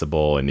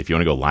danceable, and if you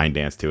want to go line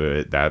dance to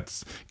it,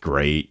 that's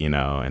great, and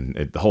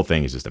the whole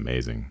thing is just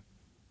amazing.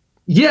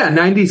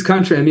 90s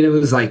country, I mean, it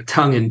was like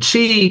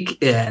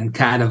tongue-in-cheek and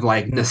kind of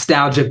like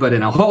nostalgic, but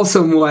in a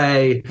wholesome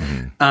way.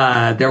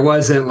 There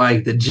wasn't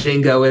like the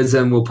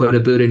jingoism, we'll put a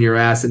boot in your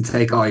ass and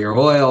take all your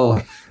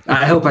oil.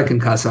 I hope I can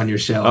cuss on your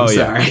show. I'm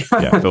sorry.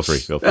 Yeah, feel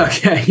free.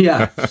 Okay,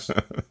 yeah.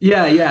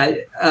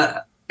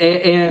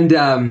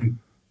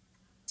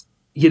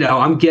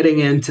 I'm getting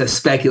into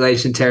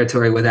speculation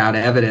territory without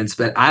evidence,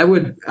 but I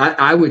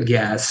would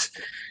guess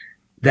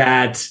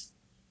that,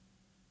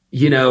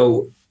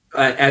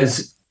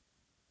 as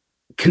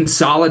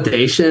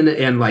consolidation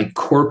and like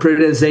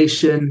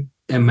corporatization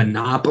and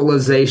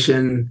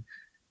monopolization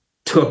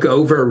took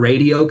over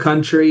radio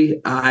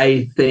country,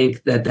 I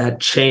think that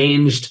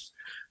changed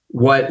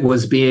what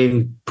was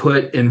being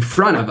put in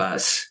front of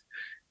us.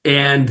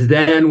 And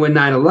then when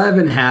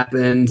 9/11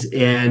 happened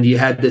and you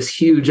had this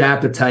huge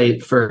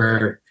appetite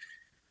for,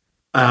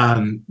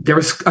 there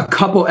was a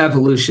couple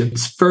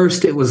evolutions.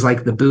 First, it was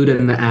like the boot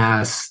in the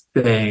ass,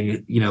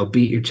 thing,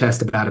 beat your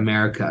chest about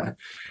America.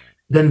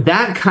 Then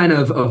that kind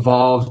of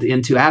evolved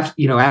into,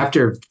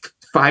 after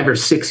 5 or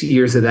 6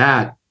 years of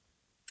that,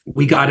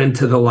 we got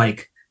into the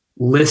like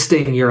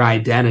listing your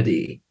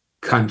identity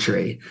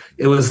country.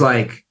 It was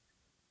like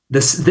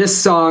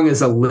this song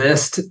is a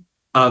list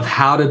of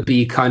how to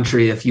be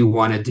country if you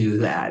want to do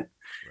that. Right.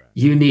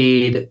 You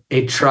need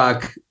a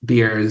truck,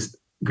 beers,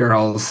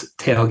 girls,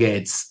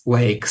 tailgates,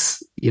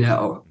 lakes,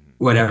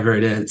 whatever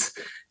it is.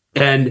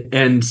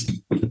 And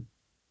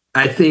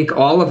I think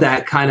all of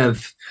that kind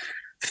of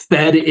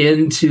fed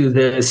into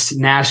this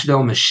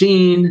Nashville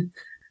machine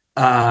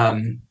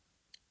that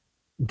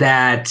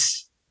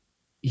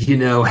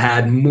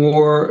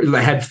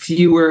had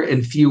fewer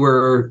and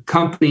fewer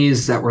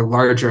companies that were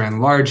larger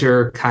and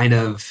larger, kind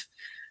of,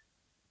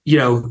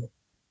 man,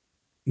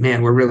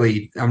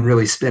 I'm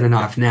really spinning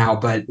off now,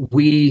 but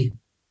we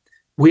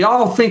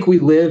all think we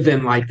live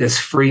in like this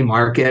free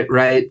market,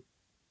 right?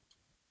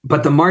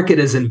 But the market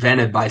is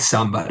invented by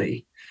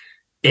somebody.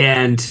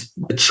 And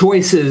the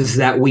choices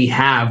that we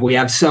have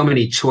so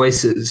many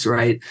choices,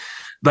 right?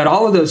 But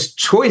all of those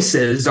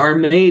choices are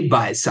made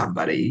by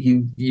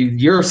somebody.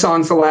 Your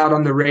song's allowed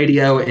on the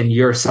radio and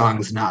your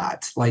song's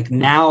not. Like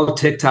now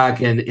TikTok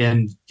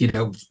and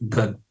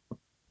the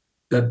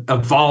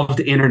evolved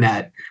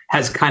internet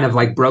has kind of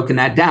like broken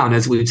that down,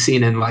 as we've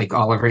seen in like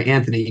Oliver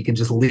Anthony. You can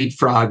just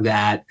leapfrog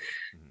that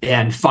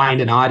and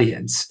find an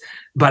audience.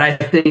 But I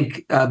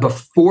think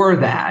before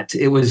that,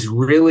 it was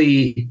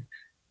really,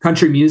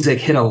 country music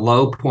hit a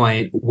low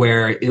point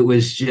where it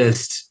was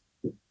just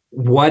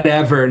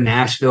whatever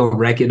Nashville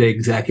record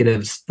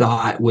executives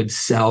thought would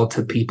sell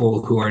to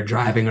people who are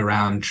driving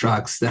around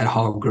trucks that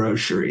haul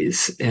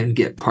groceries and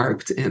get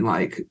parked in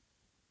like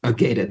a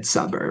gated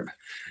suburb.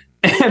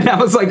 And that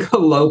was like a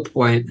low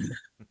point.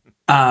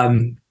 Now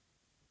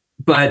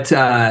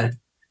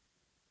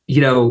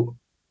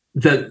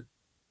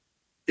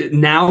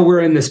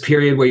we're in this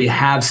period where you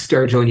have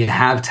Sturgill and you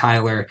have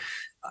Tyler.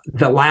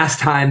 The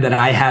last time that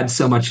I had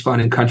so much fun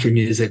in country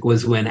music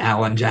was when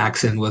Alan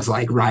Jackson was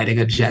like riding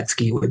a jet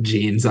ski with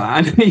jeans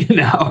on, And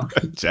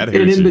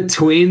in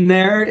between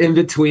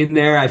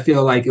there, I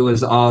feel like it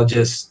was all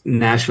just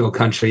Nashville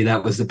country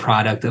that was the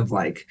product of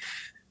like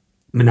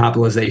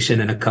monopolization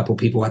and a couple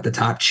people at the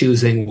top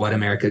choosing what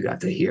America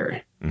got to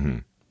hear. Mm-hmm.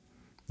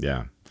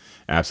 Yeah.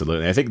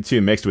 Absolutely. I think too,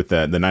 mixed with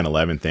the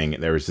 9/11 thing,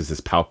 there was just this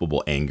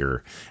palpable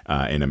anger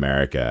in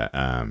America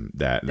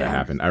that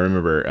happened. I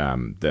remember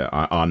on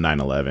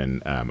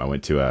 9/11, I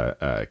went to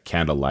a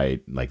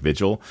candlelight like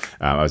vigil.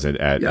 I was at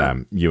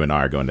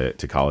UNR going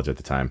to college at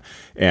the time,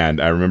 and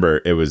I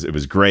remember it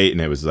was great and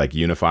it was like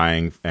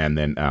unifying. And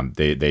then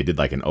they did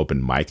like an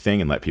open mic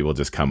thing and let people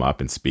just come up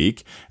and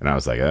speak. And I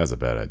was like, that's a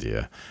bad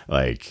idea.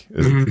 Like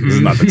this is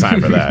not the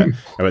time for that.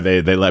 But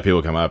they let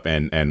people come up,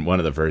 and one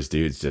of the first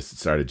dudes just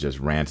started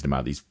ranting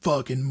about these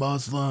fucking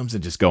Muslims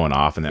and just going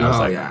off, and then I was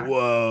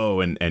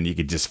whoa, and you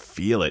could just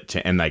feel it,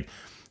 and like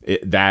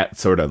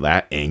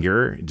that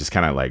anger just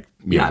kind of like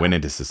went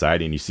into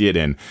society, and you see it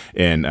in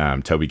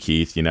Toby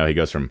Keith. He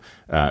goes from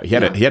he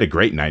had a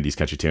great 90s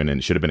country tune, and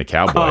it should have been a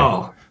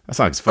cowboy. That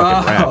song's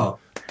fucking rad.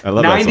 I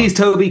love 90s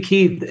Toby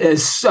Keith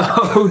is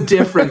so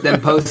different than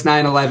post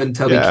 9/11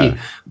 Toby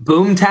Keith.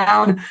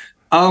 Boomtown.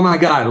 Oh my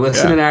God,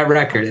 listen to that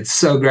record. It's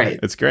so great.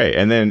 It's great.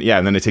 And then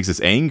it takes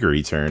this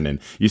angry turn, and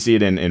you see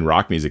it in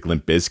rock music,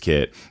 Limp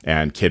Bizkit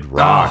and Kid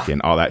Rock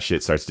and all that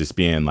shit starts just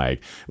being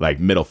like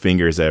middle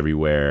fingers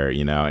everywhere,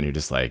 and you're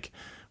just like,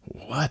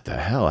 what the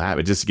hell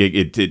happened?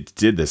 It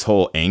did this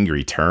whole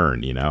angry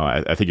turn,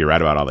 I think you're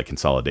right about all the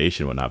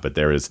consolidation and whatnot, but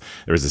there was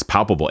this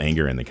palpable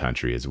anger in the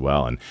country as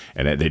well. And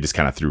they just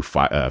kind of threw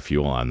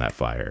fuel on that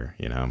fire,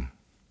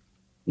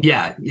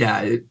 Yeah.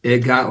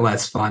 It got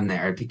less fun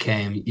there. It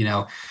became,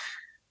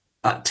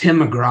 Tim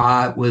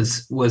McGraw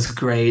was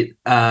great.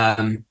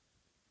 I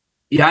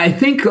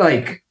think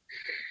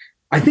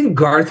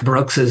Garth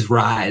Brooks's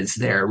rise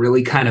there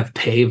really kind of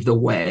paved the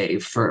way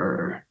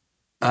for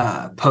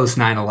post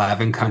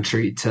 9/11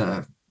 country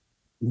to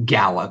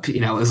gallop.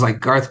 It was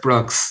like Garth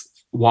Brooks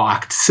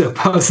walked so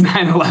post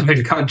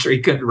 9/11 country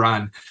could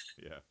run.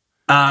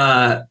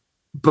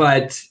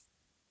 But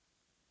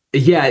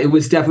yeah, it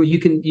was definitely, you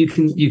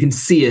can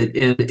see it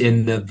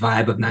in the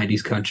vibe of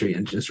 90s country,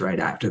 and just right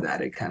after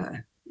that it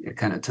kind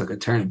of took a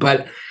turn.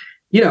 But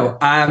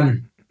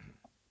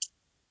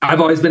I've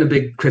always been a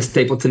big Chris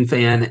Stapleton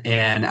fan,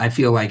 and I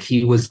feel like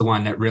he was the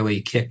one that really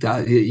kicked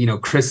out.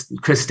 Chris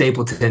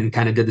Stapleton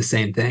kind of did the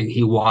same thing.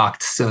 He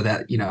walked so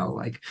that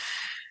like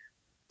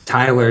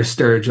Tyler,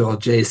 Sturgill,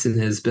 Jason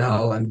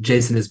Isbell, and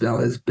Jason Isbell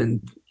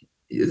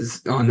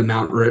is on the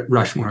Mount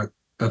Rushmore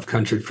of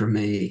country for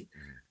me.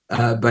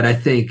 But I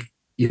think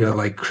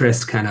like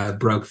Chris kind of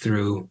broke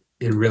through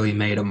and really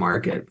made a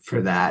market for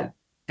that.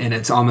 And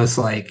it's almost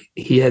like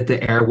he hit the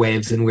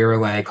airwaves and we were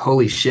like,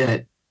 holy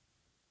shit,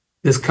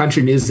 this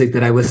country music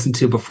that I listened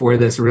to before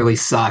this really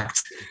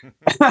sucked.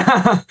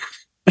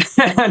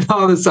 And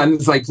all of a sudden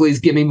it's like, please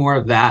give me more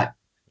of that.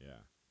 Yeah.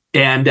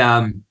 And,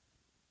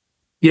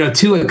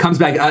 too, it comes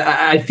back.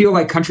 I feel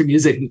like country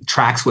music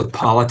tracks with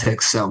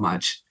politics so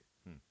much.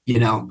 You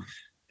know,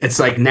 it's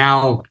like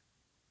now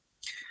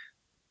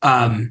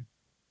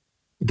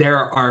there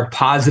are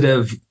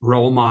positive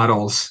role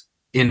models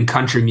in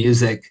country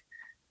music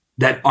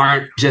that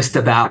aren't just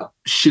about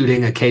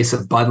shooting a case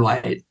of Bud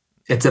Light.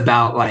 It's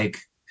about like,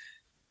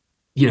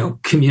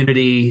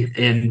 community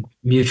and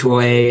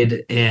mutual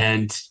aid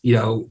and,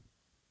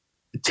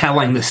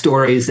 telling the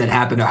stories that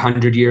happened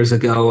 100 years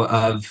ago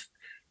of,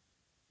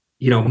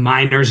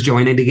 miners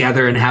joining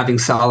together and having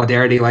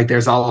solidarity. Like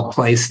there's all a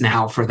place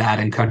now for that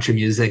in country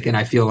music. And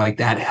I feel like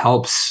that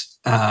helps.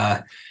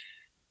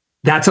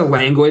 That's a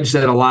language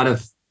that a lot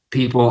of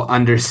people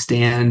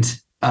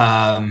understand,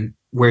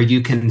 where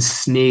you can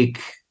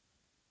sneak.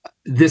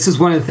 This is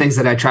one of the things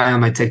that I try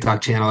on my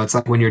TikTok channel. It's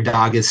like when your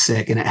dog is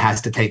sick and it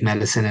has to take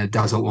medicine and it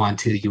doesn't want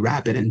to, you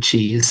wrap it in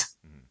cheese.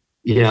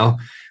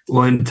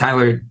 When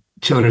Tyler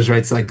Childers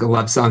writes like a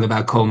love song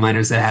about coal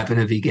miners that happen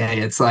to be gay,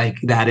 it's like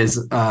that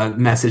is a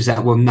message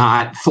that will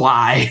not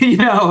fly,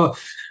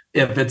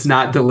 if it's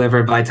not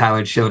delivered by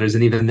Tyler Childers.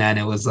 And even then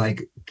it was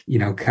like,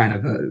 kind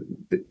of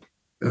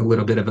a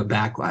little bit of a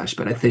backlash,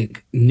 but I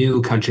think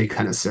new country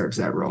kind of serves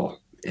that role.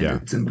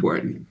 And it's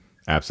important.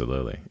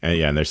 Absolutely.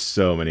 And there's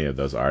so many of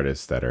those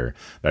artists that are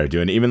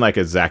doing, even like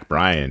a Zach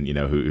Bryan,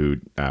 who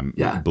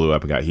blew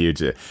up and got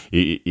huge.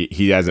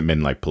 He hasn't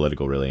been like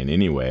political really in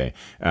any way,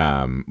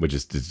 which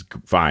is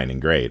fine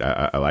and great.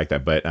 I like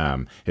that. But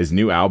his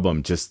new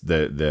album, just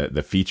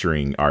the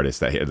featuring artists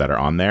that are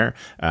on there,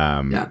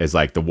 is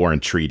like the War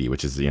and Treaty,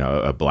 which is,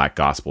 a black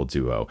gospel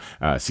duo.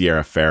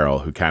 Sierra Farrell,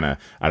 who kind of,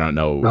 I don't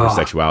know her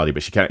sexuality,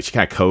 but she kind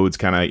of codes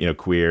kind of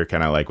queer,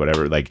 kind of like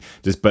whatever, like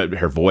but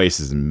her voice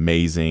is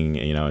amazing.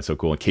 It's so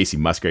cool. And Casey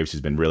Musgraves,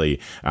 who's been really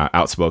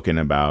outspoken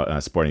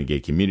about supporting the gay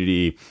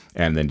community,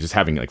 and then just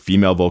having like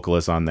female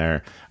vocalists on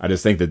there. I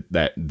just think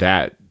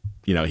that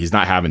he's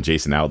not having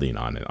Jason Aldean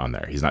on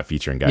there. He's not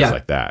featuring guys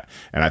like that,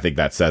 and I think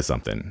that says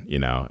something.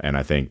 And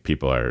I think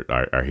people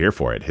are here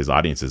for it. His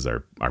audiences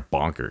are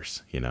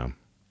bonkers.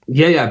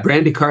 Yeah.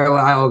 Brandi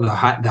Carlile, the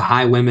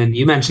high women.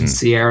 You mentioned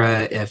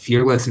Sierra. If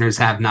your listeners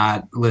have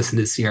not listened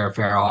to Sierra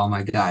Farrell, oh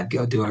my God,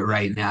 go do it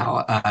right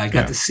now. I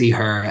got to see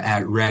her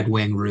at Red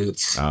Wing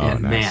Roots,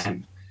 and nice.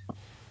 Man,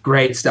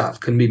 great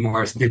stuff. Couldn't be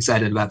more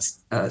excited about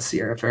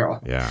Sierra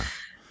Farrell. Yeah,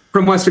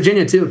 from West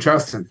Virginia too,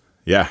 Charleston.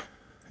 Yeah,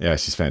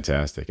 she's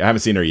fantastic. I haven't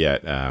seen her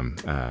yet,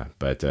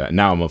 but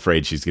now I'm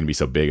afraid she's going to be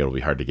so big it'll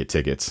be hard to get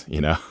tickets.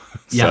 Yeah,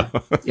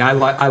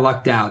 I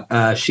lucked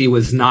out. She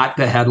was not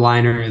the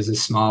headliner. It's a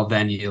small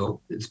venue.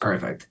 It's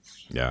perfect.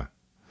 Yeah,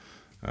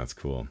 that's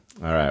cool.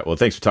 All right. Well,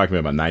 thanks for talking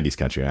about 90s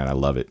country, man. I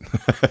love it.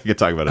 You can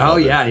talk about it. Oh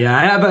yeah.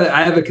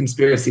 I have a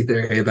conspiracy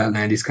theory about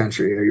 90s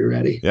country. Are you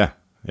ready? Yeah,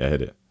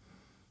 hit it.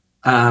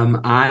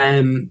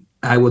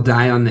 I will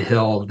die on the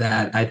hill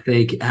that I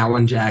think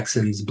Alan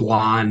Jackson's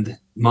blonde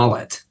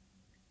mullet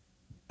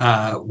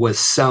was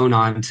sewn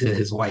onto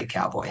his white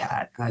cowboy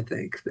hat. I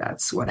think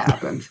that's what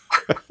happened.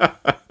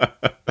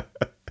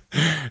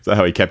 Is that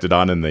how he kept it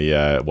on in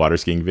the water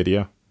skiing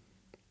video?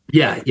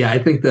 Yeah. I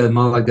think the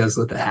mullet goes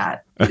with the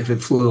hat. If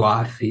it flew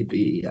off, he'd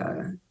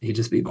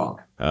just be bald.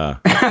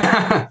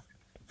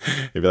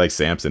 He'd be like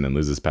Samson and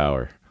lose his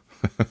power.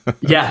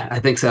 Yeah, I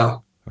think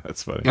so.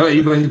 That's funny. Oh,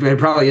 he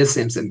probably is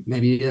Samson.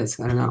 Maybe he is.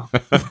 I don't know.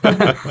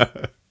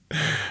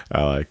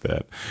 I like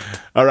that.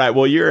 All right.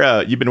 Well,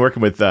 you've been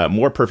working with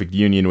More Perfect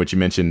Union, which you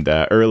mentioned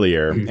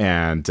earlier,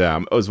 and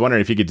I was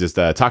wondering if you could just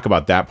talk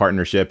about that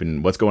partnership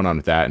and what's going on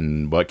with that,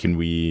 and what can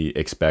we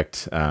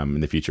expect in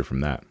the future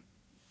from that.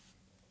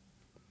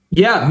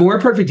 Yeah, More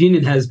Perfect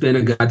Union has been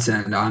a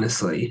godsend,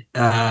 honestly,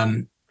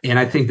 and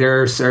I think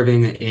they're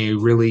serving a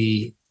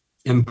really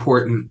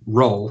important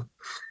role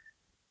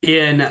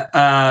in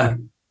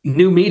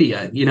new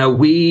media.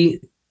 We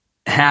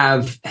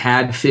have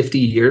had 50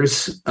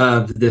 years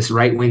of this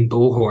right-wing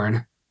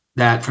bullhorn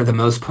that for the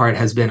most part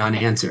has been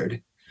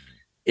unanswered.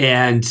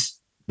 And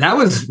that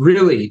was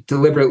really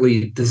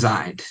deliberately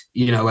designed.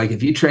 Like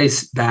if you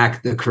trace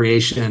back the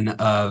creation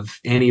of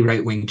any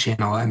right-wing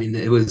channel, I mean,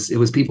 it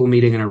was people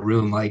meeting in a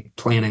room, like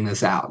planning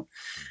this out.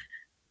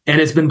 And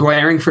it's been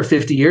blaring for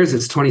 50 years.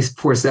 It's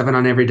 24/7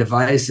 on every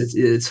device.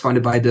 It's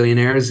funded by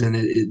billionaires, and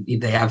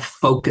they have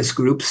focus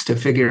groups to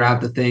figure out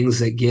the things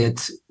that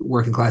get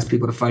working class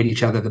people to fight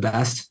each other the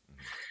best.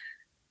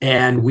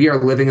 And we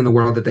are living in the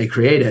world that they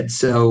created.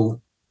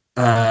 So,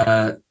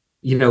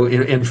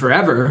 in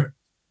forever,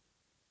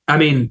 I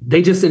mean,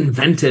 they just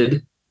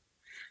invented.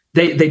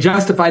 They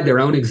justified their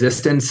own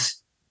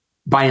existence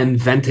by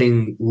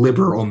inventing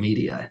liberal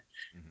media.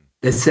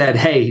 They said,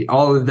 "Hey,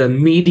 all of the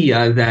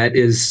media that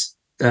is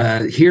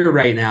here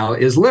right now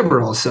is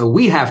liberal, so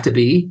we have to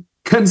be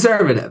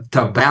conservative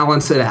to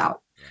balance it out,"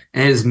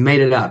 and has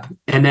made it up.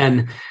 And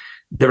then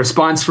the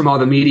response from all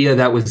the media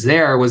that was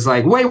there was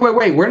like, wait,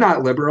 we're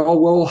not liberal.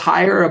 We'll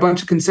hire a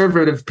bunch of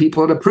conservative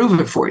people to prove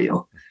it for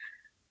you.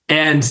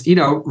 And,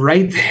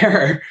 right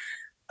there,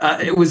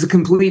 it was a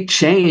complete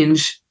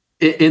change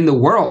in the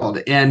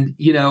world. And,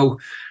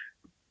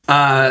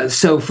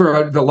 So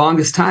for the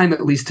longest time,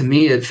 at least to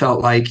me, it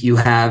felt like you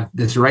have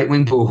this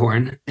right-wing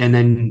bullhorn, and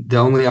then the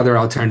only other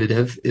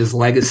alternative is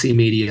legacy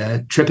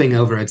media tripping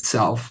over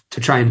itself to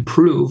try and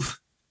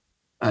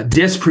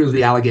disprove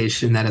the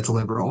allegation that it's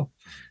liberal.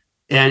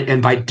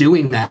 And by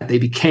doing that, they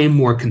became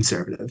more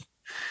conservative.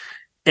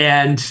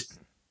 And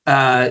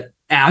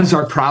as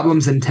our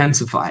problems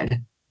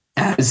intensified,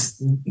 as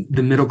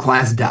the middle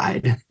class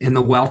died and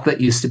the wealth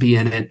that used to be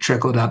in it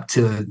trickled up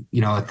to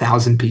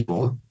 1,000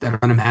 people that are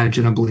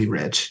unimaginably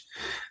rich,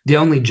 the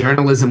only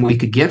journalism we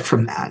could get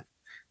from that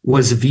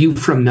was a view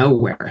from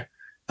nowhere.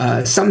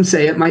 Some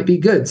say it might be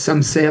good,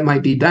 some say it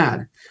might be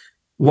bad.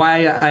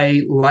 Why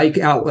I like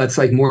outlets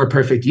like More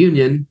Perfect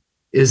Union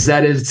is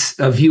that it's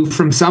a view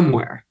from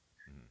somewhere,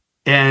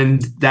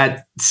 and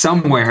that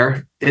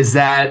somewhere is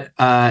that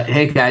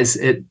hey guys,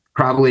 it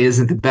probably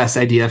isn't the best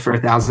idea for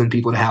 1,000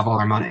 people to have all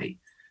our money.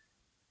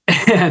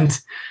 And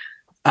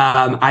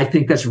I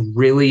think that's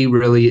really,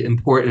 really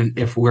important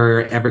if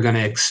we're ever going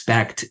to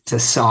expect to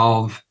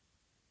solve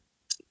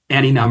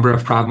any number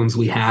of problems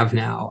we have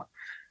now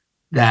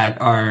that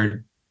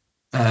are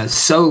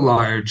so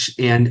large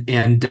and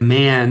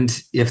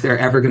demand, if they're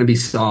ever going to be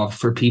solved,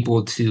 for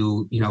people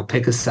to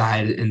pick a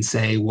side and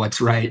say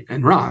what's right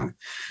and wrong.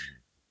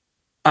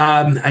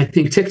 I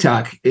think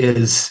TikTok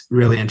is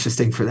really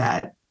interesting for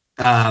that.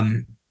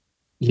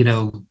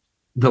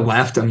 The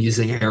left, I'm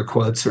using air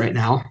quotes right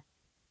now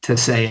to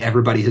say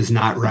everybody who's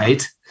not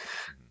right,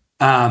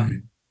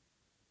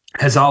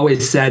 has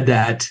always said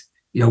that,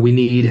 we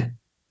need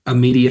a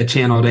media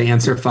channel to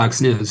answer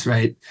Fox News,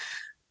 right?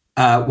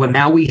 Well,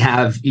 now we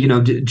have,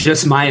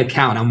 just my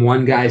account. I'm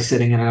one guy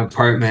sitting in an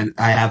apartment.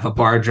 I have a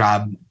bar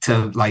job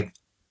to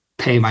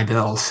pay my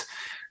bills.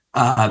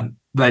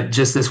 But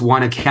just this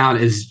one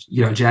account is,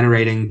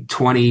 generating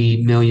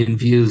 20 million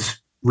views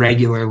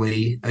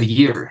regularly a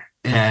year,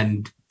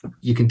 and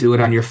you can do it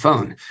on your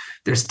phone.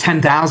 There's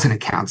 10,000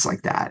 accounts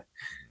like that.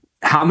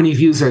 How many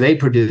views are they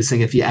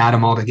producing if you add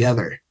them all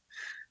together?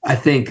 I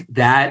think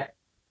that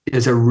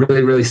is a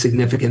really, really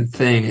significant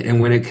thing. And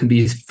when it can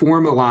be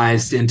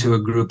formalized into a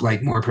group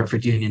like More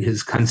Perfect Union,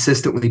 who's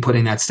consistently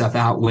putting that stuff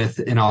out with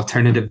an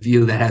alternative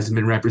view that hasn't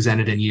been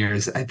represented in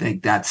years, I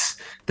think that's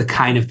the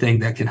kind of thing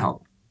that can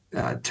help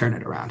turn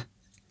it around.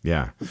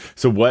 Yeah.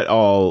 So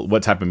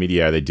what type of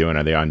media are they doing?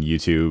 Are they on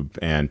YouTube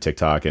and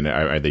TikTok, and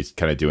are they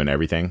kind of doing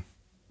everything?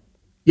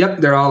 Yep,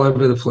 they're all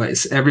over the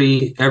place.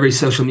 Every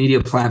social media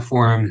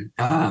platform.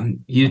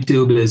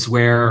 YouTube is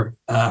where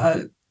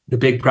the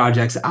big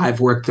projects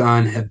I've worked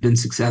on have been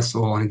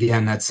successful. And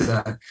again, that's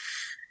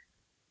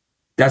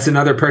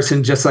another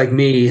person just like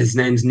me. His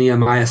name's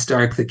Nehemiah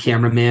Stark, the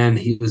cameraman.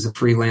 He was a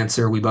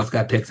freelancer. We both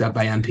got picked up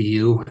by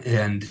MPU.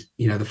 And,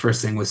 the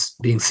first thing was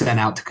being sent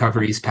out to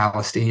cover East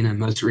Palestine. And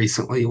most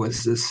recently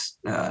was this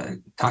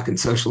talking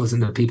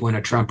socialism to people in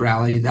a Trump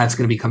rally. That's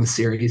going to become a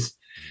series.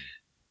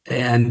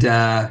 And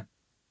I'm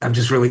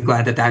just really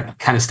glad that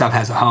kind of stuff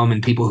has a home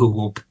and people who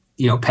will,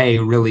 pay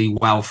really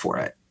well for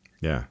it.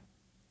 Yeah,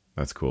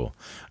 that's cool.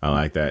 I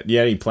like that.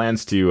 Yeah, any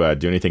plans to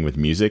do anything with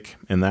music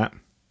in that?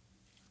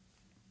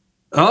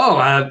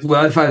 Oh,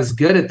 well, if I was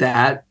good at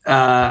that,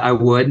 I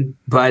would.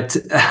 But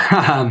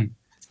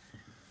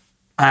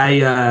I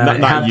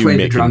have played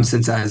the drums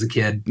since I was a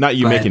kid. Not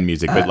you making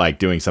music, but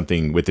doing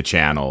something with the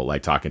channel,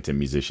 like talking to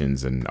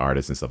musicians and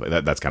artists and stuff like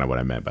that. That's kind of what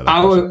I meant by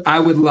that. I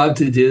would love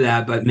to do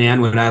that, but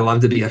man, would I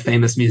love to be a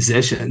famous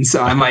musician.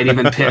 So I might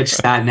even pitch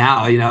that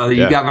now. You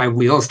got my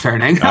wheels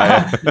turning.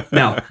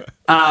 No,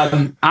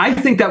 I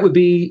think that would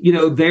be,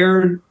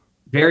 they're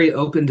very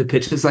open to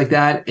pitches like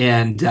that.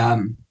 And,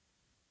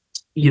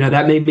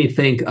 that made me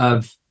think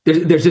of,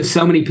 there's just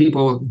so many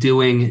people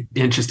doing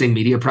interesting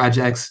media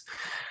projects.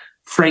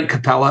 Frank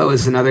Capello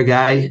is another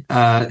guy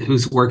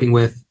who's working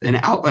with an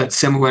outlet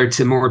similar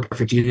to More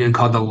Perfect Union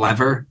called The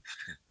Lever.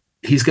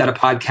 He's got a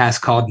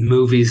podcast called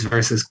Movies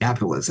versus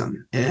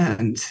Capitalism.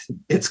 And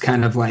it's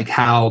kind of like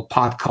how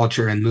pop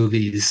culture and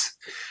movies,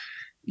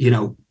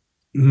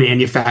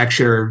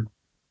 manufacture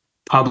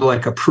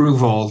public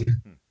approval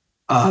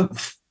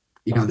of,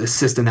 the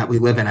system that we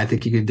live in. I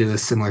think you could do a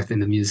similar thing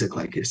to music,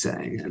 like you're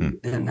saying.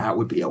 And that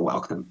would be a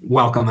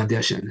welcome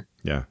addition.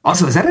 Yeah.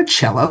 Also, is that a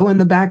cello in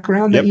the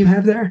background that you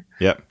have there?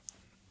 Yep.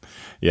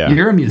 Yeah.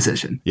 You're a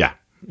musician. Yeah.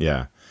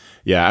 Yeah.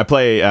 Yeah. I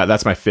play,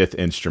 that's my fifth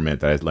instrument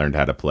that I learned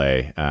how to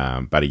play.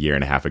 About a year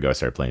and a half ago, I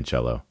started playing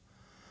cello.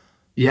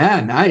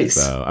 Yeah. Nice.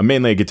 So I'm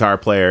mainly a guitar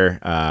player,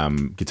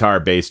 guitar,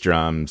 bass,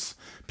 drums,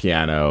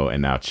 piano,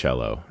 and now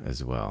cello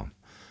as well.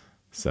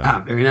 So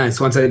very nice.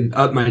 Once I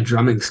up my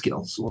drumming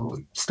skills, we'll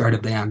start a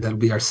band. That'll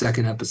be our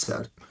second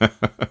episode.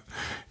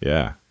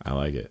 Yeah, I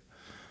like it.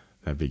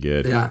 That'd be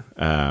good. Yeah.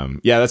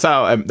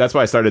 That's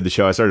why I started the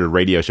show. I started a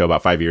radio show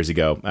about 5 years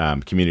ago.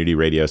 Community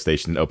radio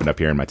station opened up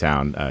here in my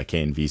town,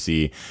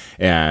 KNVC,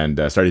 and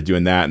started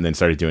doing that, and then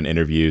started doing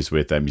interviews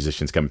with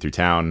musicians coming through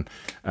town.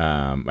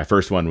 My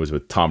first one was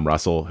with Tom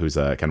Russell, who's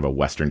a kind of a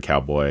Western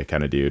cowboy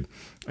kind of dude.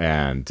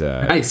 And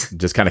Nice.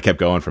 just kind of kept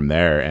going from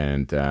there.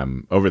 And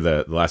over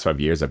the last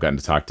 5 years, I've gotten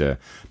to talk to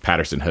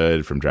Patterson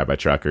Hood from Drive By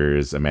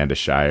Truckers, Amanda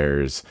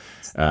Shires,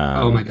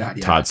 Oh my God,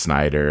 yeah. Todd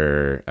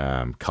Snyder,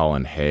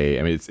 Colin Hay.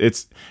 I mean,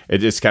 it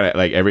just kind of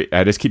like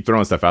I just keep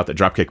throwing stuff out there.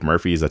 Dropkick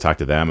Murphys, I talked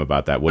to them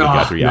about that Woody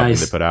Guthrie album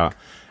they put out.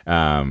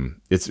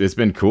 It's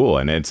been cool,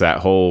 and it's that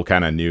whole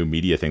kind of new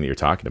media thing that you're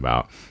talking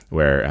about,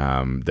 where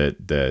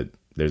the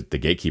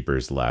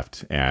gatekeepers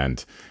left,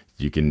 and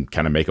you can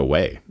kind of make a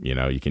way. You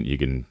know, you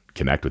can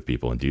connect with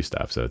people and do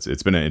stuff. So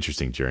it's been an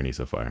interesting journey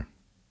so far.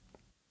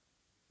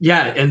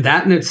 Yeah, and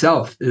that in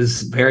itself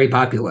is very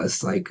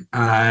populist. Like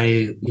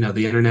the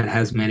internet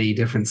has many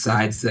different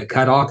sides that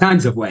cut all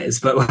kinds of ways,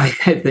 but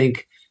like I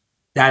think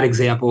that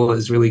example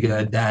is really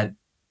good, that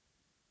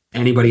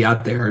anybody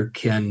out there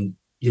can,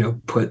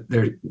 put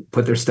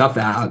their stuff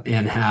out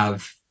and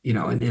have,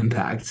 an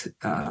impact.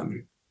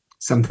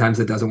 Sometimes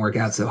it doesn't work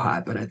out so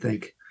hot, but I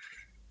think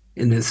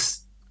in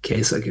this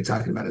case, like you're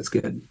talking about, it's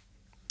good.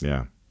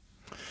 Yeah.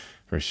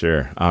 For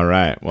sure. All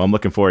right. Well, I'm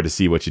looking forward to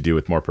see what you do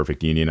with More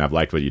Perfect Union. I've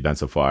liked what you've done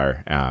so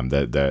far.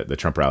 The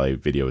Trump rally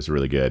video was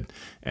really good,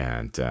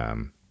 and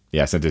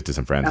I sent it to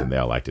some friends, and they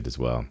all liked it as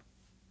well.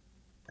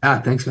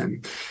 Thanks,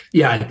 man.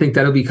 Yeah, I think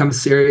that'll become a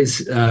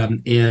series,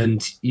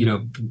 and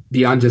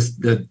beyond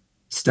just the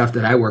stuff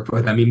that I work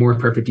with. I mean, More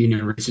Perfect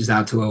Union reaches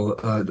out to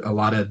a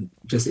lot of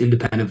just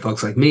independent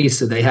folks like me,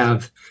 so they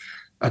have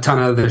a ton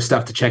of other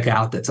stuff to check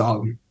out. That's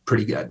all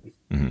pretty good.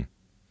 Mm-hmm.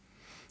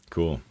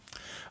 Cool.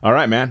 All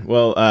right, man.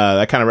 Well,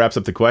 that kind of wraps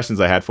up the questions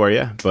I had for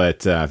you,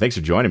 but thanks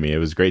for joining me. It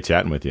was great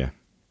chatting with you.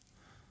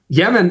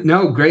 Yeah, man.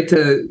 No, great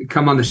to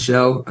come on the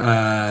show.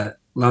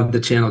 Love the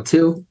channel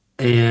too.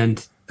 And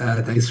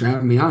thanks for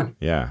having me on.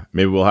 Yeah.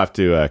 Maybe we'll have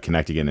to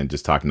connect again and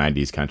just talk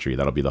 90s country.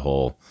 That'll be the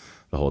whole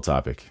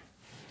topic.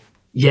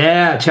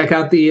 Yeah. Check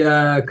out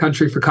the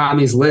Country for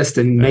Commies list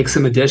and make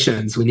some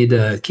additions. We need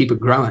to keep it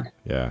growing.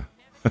 Yeah.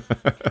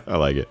 I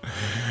like it.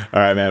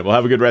 All right, man. Well,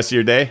 have a good rest of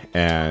your day,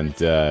 and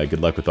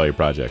good luck with all your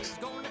projects.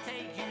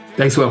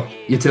 Thanks, Will.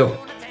 You too.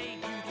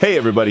 Hey,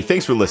 everybody.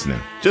 Thanks for listening.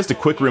 Just a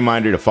quick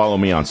reminder to follow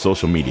me on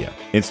social media,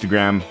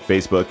 Instagram,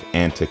 Facebook,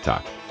 and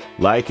TikTok.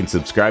 Like and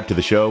subscribe to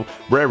the show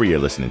wherever you're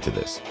listening to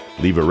this.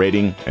 Leave a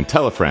rating and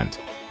tell a friend.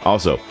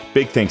 Also,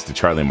 big thanks to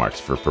Charlie Marks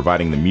for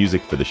providing the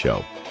music for the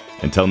show.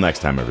 Until next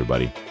time,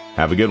 everybody.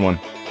 Have a good one.